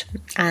ground?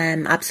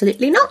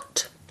 Absolutely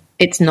not.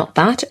 It's not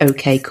that?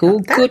 Okay, cool.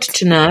 Good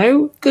to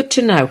know.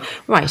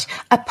 Right,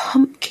 a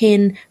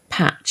pumpkin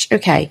patch.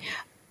 Okay,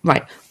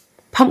 right.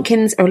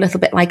 Pumpkins are a little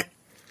bit like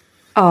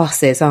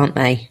arses, aren't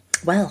they?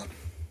 Well,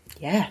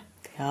 yeah,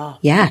 they are.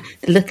 Yeah,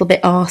 a little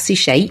bit arsey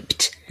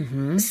shaped.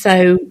 Mm-hmm.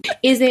 So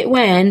is it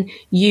when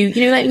like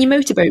when you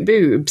motorboat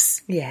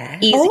boobs? Yeah.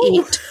 Is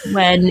it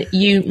when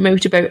you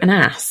motorboat an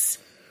ass?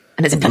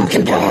 And it's a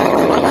pumpkin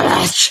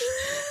patch.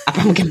 A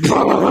pumpkin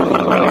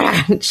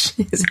patch.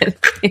 Is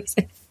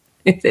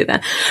it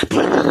that?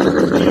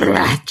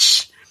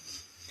 Patch.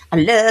 I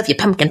love your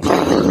pumpkin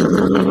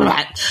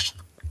patch.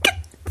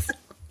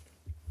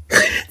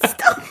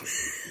 Stop.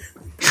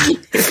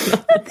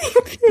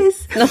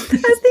 I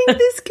think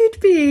this could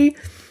be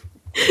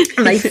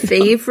my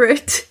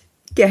favourite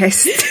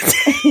guest.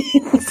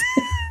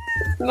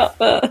 Not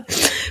that.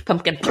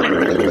 Pumpkin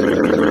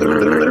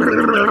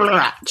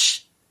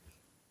patch.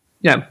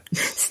 No,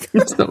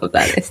 that's not what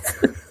that is.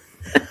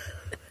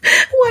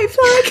 White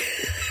flag.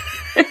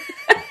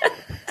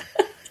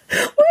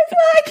 White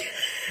flag.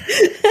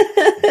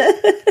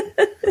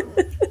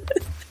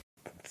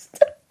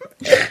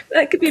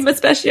 That could be my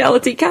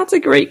speciality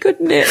category,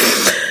 couldn't it?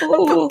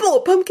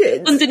 Oh,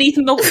 pumpkins. Underneath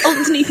MILFs.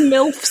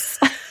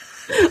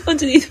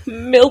 Underneath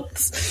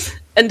MILFs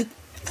and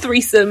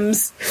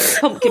threesomes.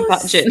 Pumpkin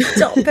patching.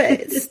 Stop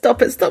it.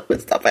 Stop it. Stop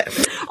it. Stop it.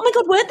 Oh my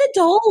God, weren't there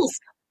dolls?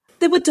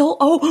 There were dolls.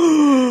 Oh,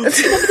 remember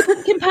the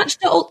pumpkin patch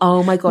doll?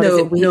 Oh my God, No, is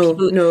it weird?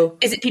 no.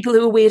 Is it people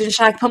who are weird and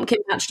shag pumpkin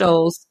patch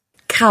dolls?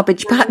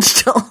 Cabbage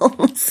patch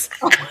dolls.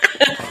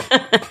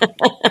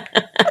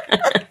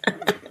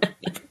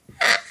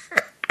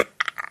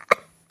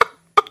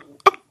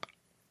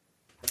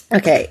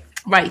 Okay.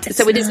 Right,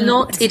 so it is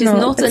not an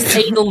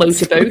anal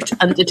motorboat,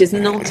 and it is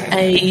not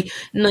a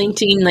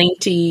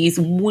 1990s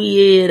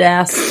weird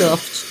ass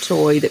stuffed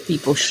toy that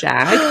people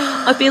shag.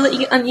 I feel like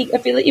you're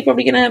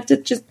probably going to have to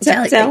just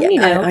tell me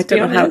now. I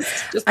don't know how.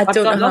 I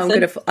don't know how I'm going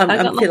to.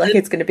 I feel like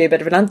it's going to be a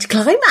bit of an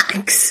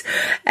anticlimax.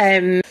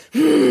 Okay,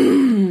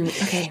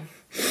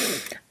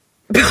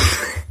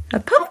 a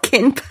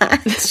pumpkin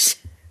patch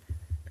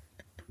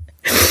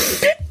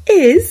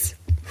is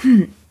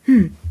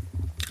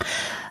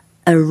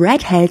a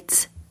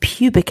redhead's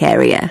pubic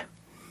area.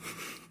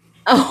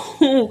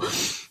 Oh,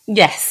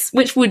 yes,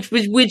 which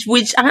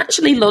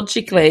actually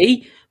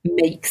logically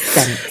makes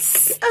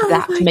sense.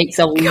 That makes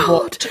a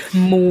lot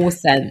more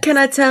sense. Can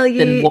I tell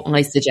you than what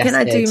I suggested? Can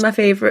I do my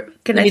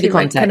favourite? Can I do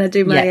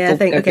my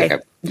thing? Okay. Go.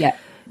 Yeah.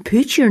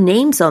 Put your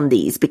names on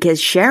these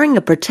because sharing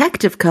a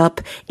protective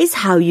cup is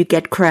how you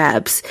get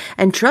crabs.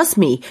 And trust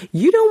me,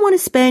 you don't want to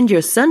spend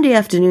your Sunday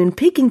afternoon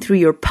picking through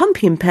your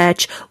pumpkin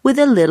patch with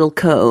a little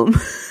comb.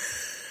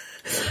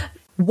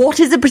 What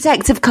is a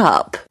protective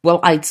cup? Well,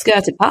 I'd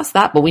skirted past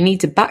that, but we need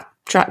to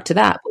backtrack to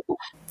that.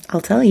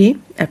 I'll tell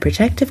you, a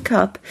protective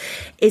cup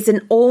is an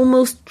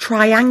almost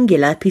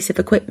triangular piece of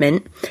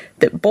equipment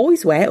that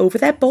boys wear over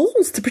their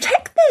balls to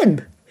protect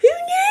them. Who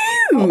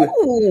knew?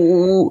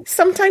 Oh.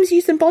 Sometimes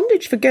used in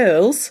bondage for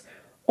girls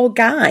or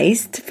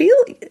guys to feel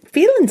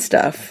and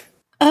stuff.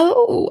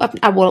 Oh,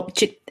 well,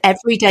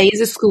 every day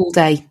is a school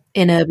day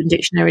in Urban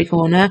Dictionary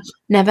Corner.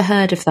 Never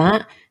heard of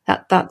that.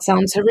 That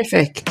sounds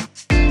horrific.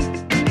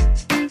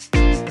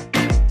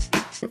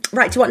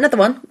 Right, do you want another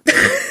one?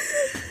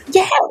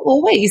 Yeah,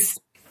 always.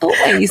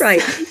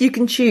 Right, you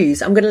can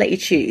choose. I'm going to let you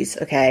choose,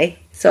 okay?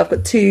 So I've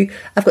got two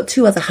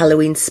other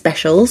Halloween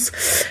specials.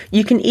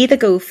 You can either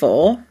go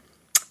for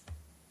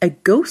a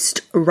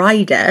ghost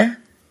rider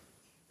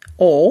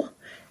or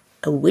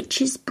a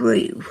witch's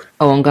brew.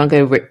 Oh, I'm going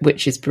to go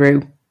witch's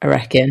brew, I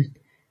reckon.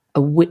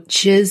 A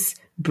witch's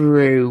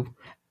brew.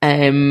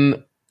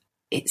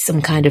 It's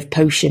some kind of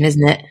potion,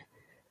 isn't it?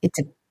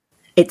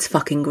 It's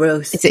fucking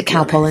gross. Is it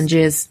cow pollen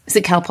jizz? Is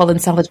it cow pollen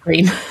salad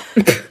cream?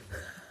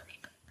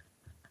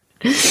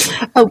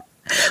 Oh,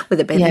 with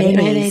a bit of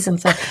mayonnaise.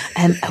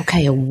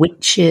 Okay, a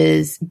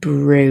witch's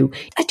brew.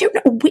 I don't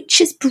know, a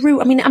witch's brew.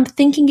 I mean, I'm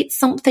thinking it's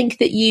something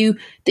that you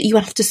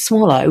have to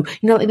swallow.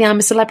 You know, like the I'm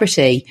a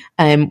Celebrity.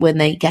 When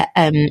they get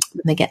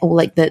all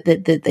like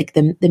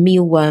the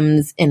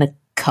mealworms in a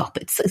cup.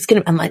 It's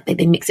gonna, and like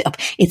they mix it up.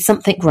 It's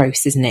something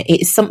gross, isn't it?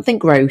 It is something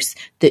gross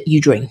that you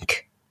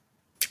drink.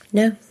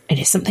 No. It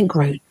is something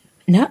gross.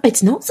 No,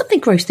 it's not something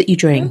gross that you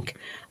drink.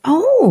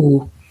 No.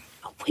 Oh,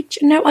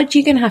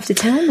 you're going to have to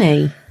tell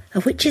me. A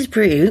witch's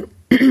brew,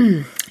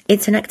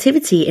 it's an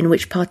activity in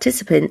which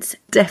participants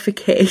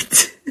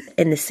defecate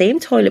in the same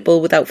toilet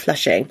bowl without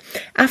flushing.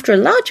 After a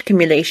large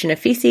accumulation of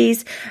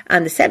feces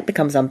and the scent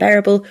becomes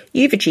unbearable,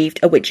 you've achieved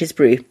a witch's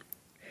brew.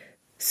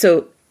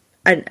 So,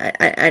 and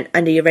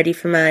are you ready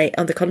for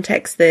on the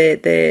context?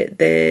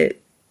 The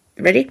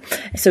ready?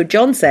 So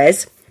John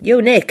says, "Yo,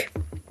 Nick."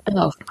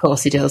 Oh, of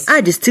course he does.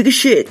 "I just took a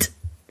shit."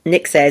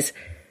 Nick says,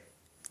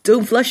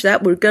 "Don't flush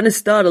that, we're going to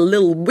start a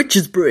little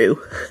witch's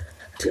brew."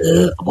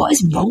 What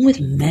is wrong with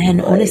men,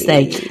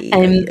 honestly?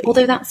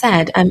 Although that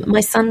said,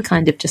 my son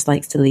kind of just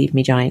likes to leave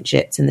me giant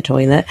shits in the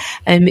toilet.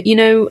 You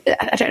know,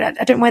 I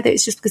don't know whether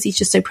it's just because he's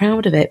just so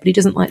proud of it, but he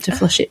doesn't like to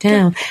flush it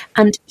down.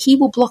 And he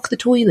will block the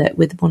toilet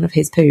with one of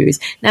his poos.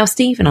 Now,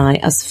 Steve and I,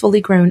 as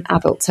fully grown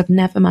adults, have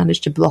never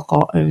managed to block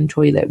our own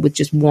toilet with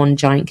just one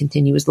giant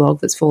continuous log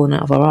that's fallen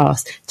out of our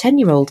arse.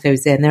 10-year-old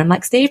goes in there and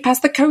like, "Steve,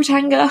 pass the coat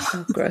hanger."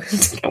 Oh,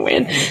 gross. Go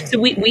in. So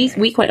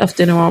we quite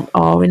often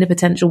are in a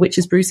potential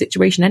witch's brew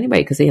situation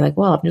anyway, because they're like,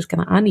 "Well,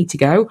 I need to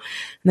go," and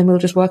then we'll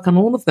just work on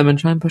all of them and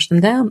try and push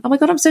them down. Oh my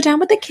God, I'm so down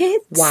with the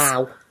kids.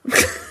 Wow.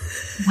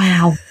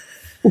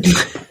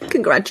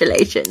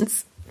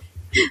 Congratulations.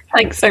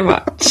 Thanks so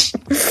much.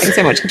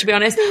 To be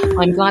honest,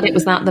 I'm glad it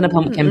was that than a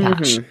pumpkin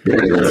patch.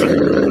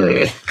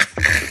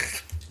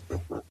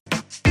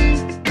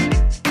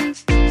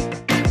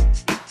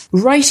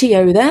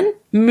 Rightio then,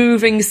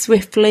 moving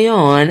swiftly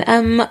on.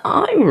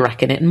 I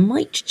reckon it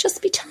might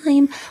just be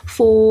time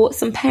for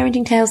some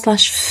parenting tales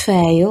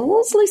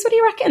 /fails. Lisa, what do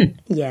you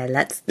reckon? Yeah,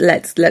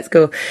 let's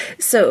go.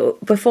 So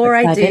before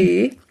I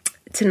do,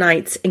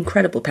 tonight's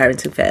incredible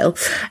parenting fail.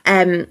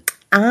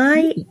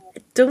 I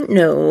don't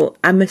know.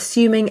 I'm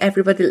assuming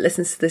everybody that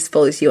listens to this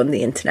follows you on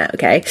the internet,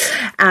 okay?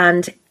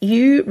 And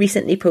you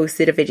recently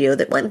posted a video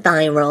that went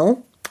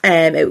viral.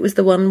 It was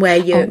the one where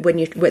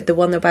the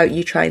one about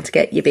you trying to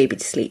get your baby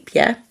to sleep,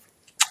 yeah?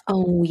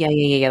 Oh,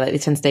 yeah. Like the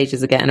 10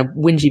 stages of getting a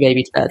whingy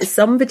baby to bed.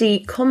 Somebody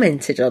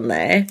commented on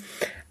there,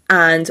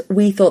 and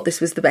we thought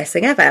this was the best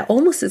thing ever.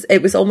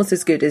 It was almost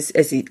as good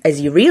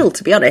as your reel,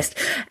 to be honest.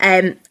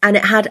 And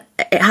it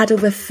had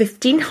over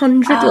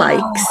 1,500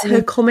 likes.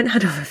 Her comment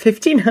had over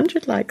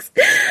 1,500 likes.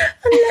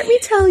 And let me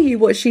tell you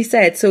what she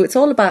said. So it's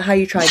all about how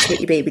you try to get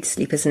your baby to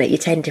sleep, isn't it? Your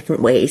 10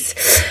 different ways.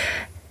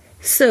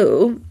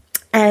 So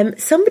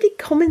somebody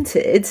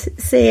commented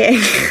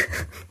saying,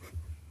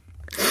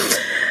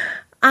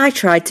 I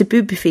tried to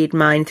boob feed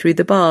mine through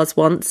the bars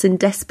once in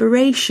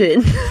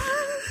desperation.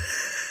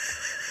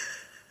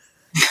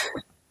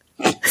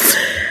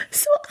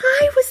 So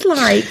I was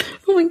like,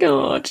 oh my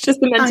God, just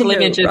the mental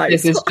image of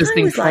this is just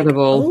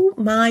incredible. Like,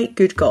 oh my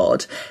good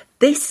God,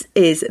 this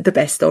is the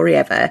best story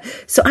ever.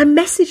 So I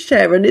messaged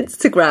her on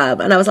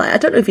Instagram and I was like, I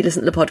don't know if you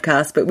listen to the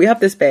podcast, but we have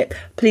this bit.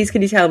 Please,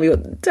 can you tell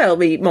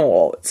me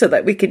more so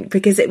that we can,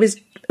 because it was,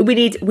 we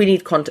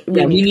need content.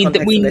 We need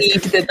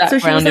the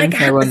background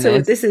info on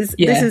this. This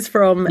is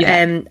from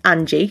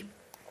Angie.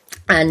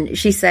 And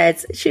she was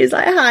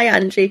like, hi,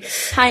 Angie.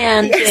 Hi,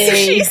 Angie. Yes,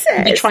 she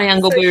says. The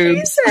triangle boobs.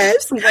 She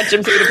says,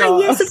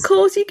 yes, of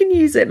course you can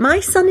use it. My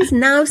son is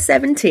now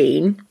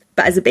 17,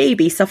 but as a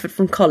baby suffered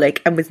from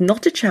colic and was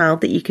not a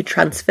child that you could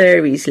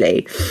transfer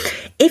easily.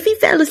 If he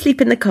fell asleep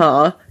in the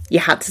car, you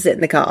had to sit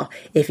in the car.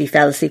 If he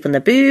fell asleep on the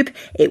boob,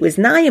 it was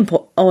nigh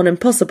on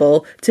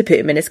impossible to put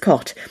him in his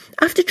cot.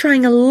 After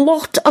trying a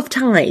lot of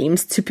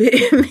times to put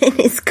him in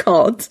his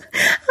cot,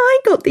 I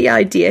got the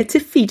idea to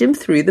feed him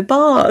through the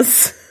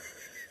bars.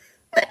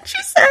 And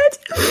she says,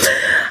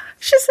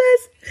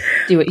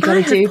 do what you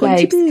gotta do,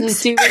 babe. Do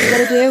what you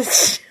gotta do.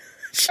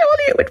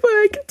 Surely it would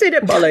work. Did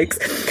it,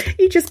 bollocks?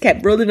 He just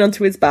kept rolling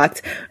onto his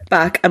back,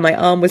 and my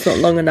arm was not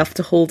long enough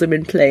to hold him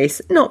in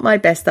place. Not my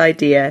best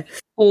idea.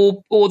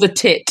 Or the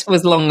tit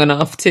was long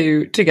enough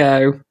to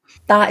go.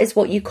 That is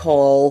what you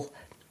call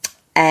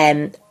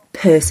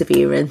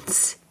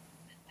perseverance.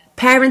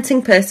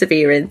 Parenting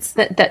perseverance.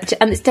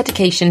 And it's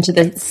dedication to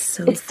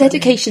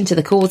dedication to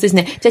the cause, isn't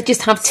it? To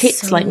just have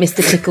tits like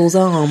Mr. Tickle's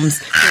arms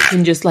that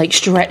can just like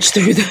stretch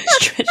through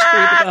the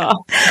bar.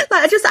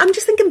 Like I'm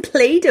just thinking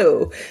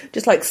Play-Doh,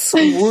 just like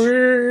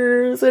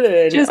swirls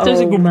it in.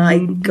 Oh my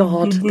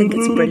God, I think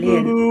it's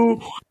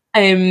brilliant.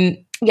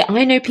 Yeah,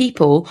 I know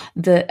people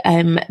that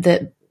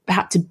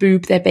had to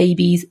boob their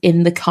babies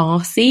in the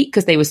car seat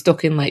because they were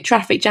stuck in like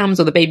traffic jams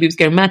or the baby was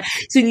going mad.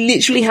 So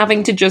literally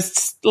having to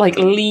just like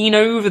lean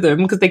over them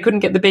because they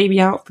couldn't get the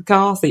baby out of the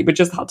car seat, but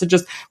just had to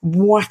just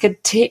whack a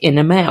tit in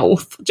a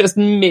mouth just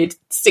mid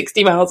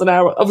 60 miles an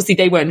hour. Obviously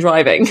they weren't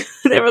driving.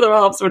 Their other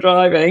halves were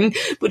driving,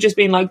 but just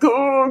being like,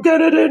 oh,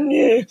 get it in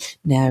you.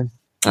 No.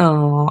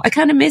 Oh, I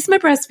kind of miss my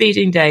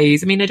breastfeeding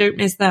days. I mean, I don't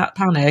miss that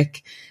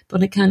panic,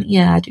 but I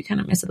do kind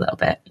of miss a little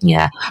bit.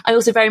 Yeah. I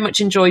also very much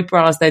enjoy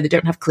bras, though, that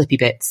don't have clippy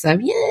bits. So,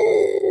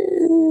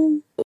 yeah.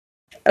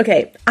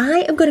 Okay,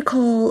 I am going to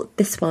call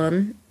this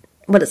one,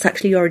 well, it's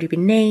actually already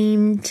been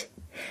named,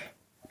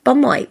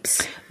 bum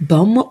wipes.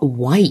 Bum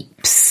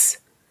wipes.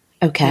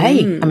 Okay,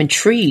 I'm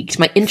intrigued.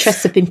 My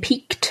interests have been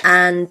piqued.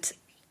 And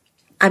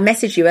I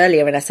messaged you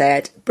earlier and I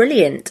said,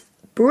 brilliant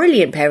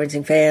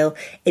parenting fail.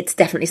 It's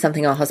definitely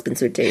something our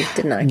husbands would do,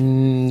 didn't I?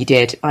 You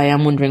did. I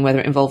am wondering whether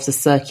it involves a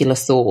circular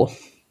saw.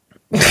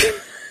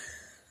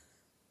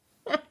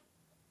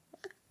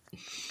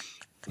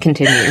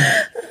 Continue.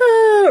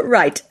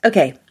 Right,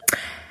 okay.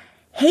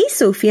 Hey,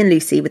 Sophie and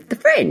Lucy with the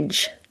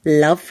Fringe.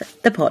 Love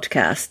the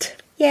podcast.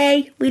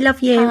 Yay, we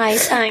love you. Hi,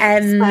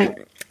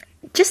 thanks.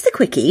 Just a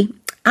quickie.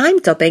 I'm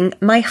dubbing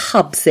my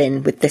hubs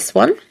in with this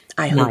one.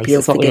 I hope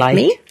you'll forgive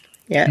me.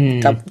 Yeah,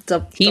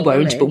 he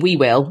won't, but we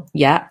will.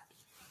 Yeah.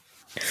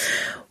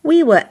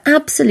 We were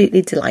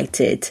absolutely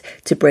delighted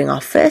to bring our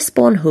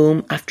firstborn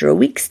home after a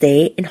week's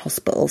stay in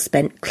hospital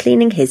spent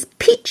cleaning his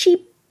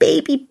peachy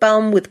baby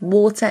bum with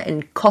water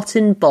and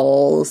cotton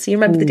balls. You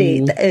remember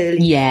the early...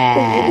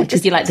 Yeah,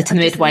 because you like the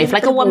midwife.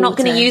 Like, I'm not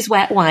going to use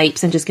wet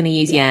wipes. I'm just going to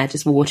use,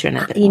 just water and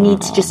a bit. You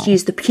need to just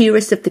use the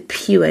purest of the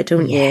pure,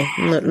 don't you?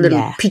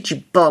 Little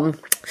peachy bum.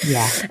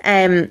 Yeah.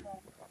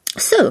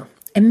 So,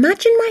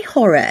 imagine my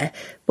horror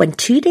when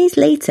 2 days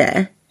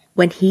later,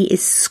 when he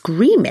is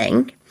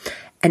screaming,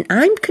 and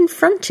I'm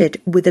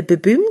confronted with a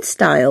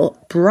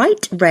baboon-style,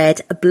 bright red,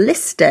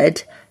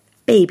 blistered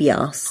baby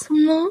arse.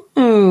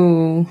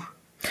 No.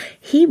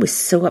 He was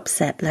so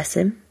upset, bless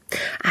him.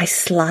 I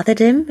slathered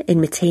him in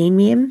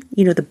metanium,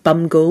 the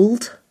bum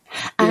gold.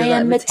 I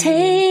am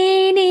metanium.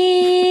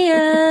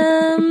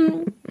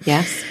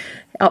 Yes.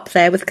 Up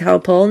there with Carol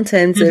Paul in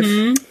terms of...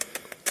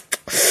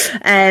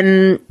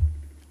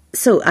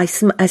 So I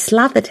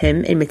slathered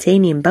him in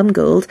metanium bum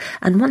gold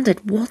and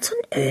wondered what on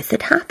earth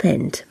had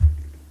happened.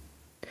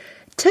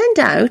 Turned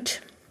out,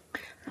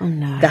 oh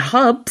no, the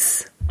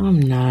hubs Oh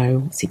no,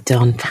 what's he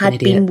done? Had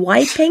been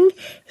wiping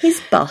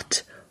his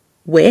butt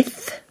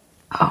with...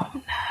 Oh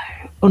no.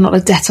 Or not a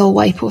Dettol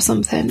wipe or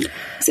something.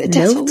 Is it a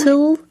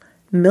Dettol wipe?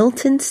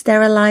 Milton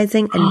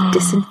sterilising and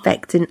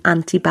disinfecting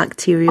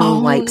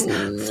antibacterial wipes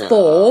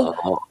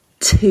for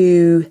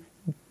 2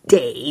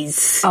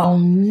 days. Oh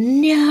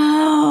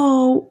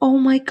no. Oh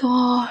my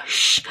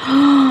gosh.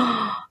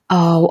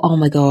 Oh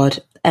my God.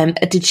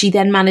 Did she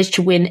then manage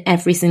to win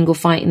every single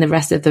fight in the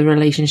rest of the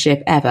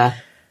relationship ever?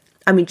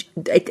 I mean,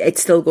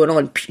 it's still going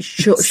on.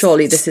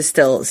 Surely this is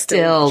still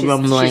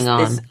rumbling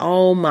on.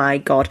 Oh my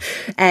God.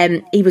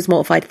 He was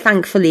mortified.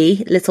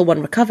 Thankfully, little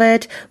one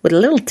recovered with a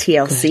little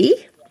TLC.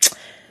 Good.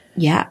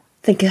 Yeah.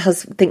 Think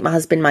my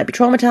husband might be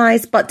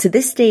traumatised, but to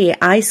this day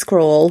I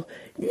scroll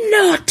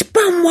 "not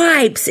bum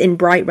wipes" in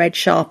bright red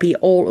Sharpie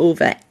all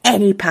over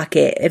any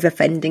packet of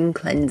offending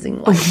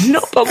cleansing wipes. Oh,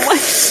 not bum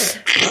wipes.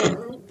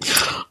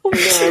 Oh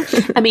no.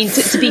 I mean,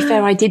 to be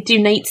fair, I did do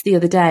Nate's the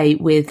other day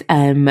with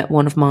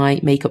one of my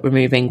makeup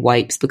removing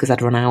wipes because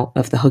I'd run out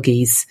of the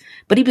Huggies.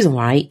 But he was all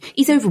right.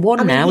 He's over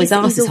one now. His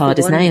arse is hard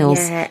as nails.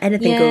 Yeah,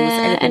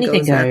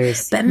 anything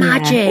goes. But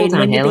imagine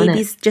when your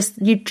baby's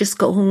you just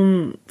got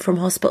home from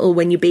hospital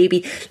when your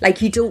baby,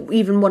 like, you don't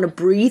even want to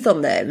breathe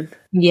on them.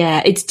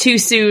 Yeah, it's too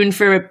soon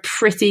for a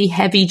pretty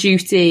heavy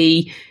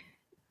duty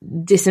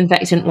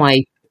disinfectant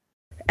wipe.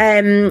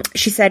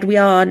 She said, "We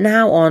are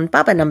now on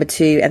Baba number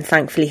 2, and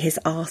thankfully his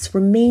arse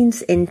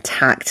remains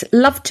intact.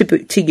 Love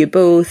to you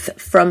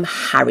both, from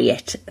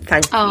Harriet."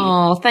 Thank you.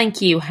 Oh,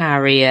 thank you,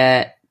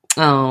 Harriet.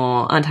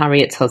 Oh, and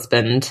Harriet's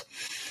husband.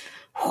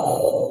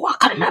 Oh, I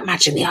can't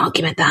imagine the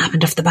argument that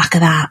happened off the back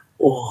of that.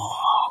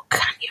 Oh,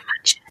 can you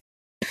imagine?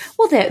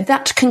 Well,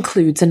 that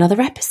concludes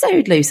another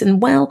episode, Luce. And,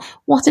 well,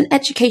 what an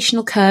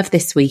educational curve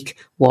this week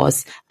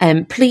was.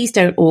 Please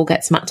don't all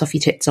get smacked off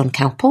your tits on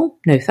Calpol.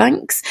 No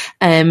thanks.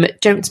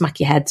 Don't smack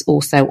your heads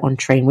also on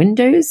train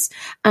windows.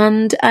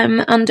 And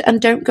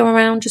don't go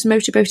around just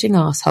motorboating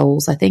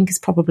arseholes, I think is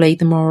probably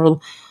the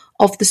moral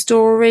of the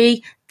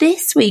story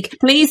this week.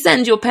 Please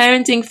send your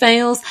parenting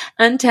fails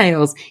and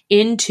tales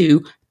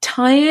into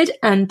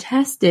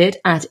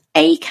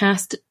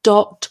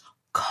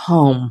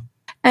tiredandtested@acast.com.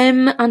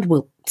 And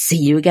we'll see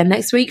you again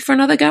next week for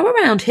another go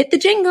around. Hit the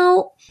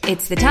jingle.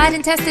 It's the Tired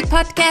and Tested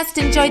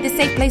podcast. Enjoy the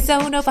safe play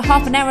zone over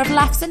half an hour of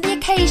laughs and the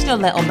occasional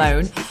little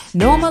moan.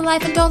 Normal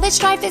life and all this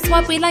strife is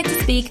what we like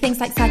to speak. Things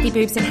like saggy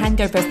boobs and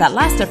hangovers that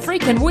last a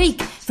freaking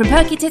week. From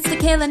perky tits to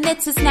kill and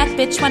knits a snack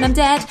bitch when I'm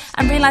dead.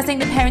 I'm realising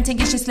that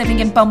parenting is just living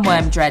in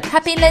bumworm dread.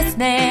 Happy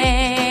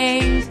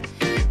listening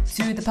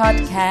to the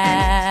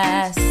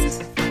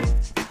podcast.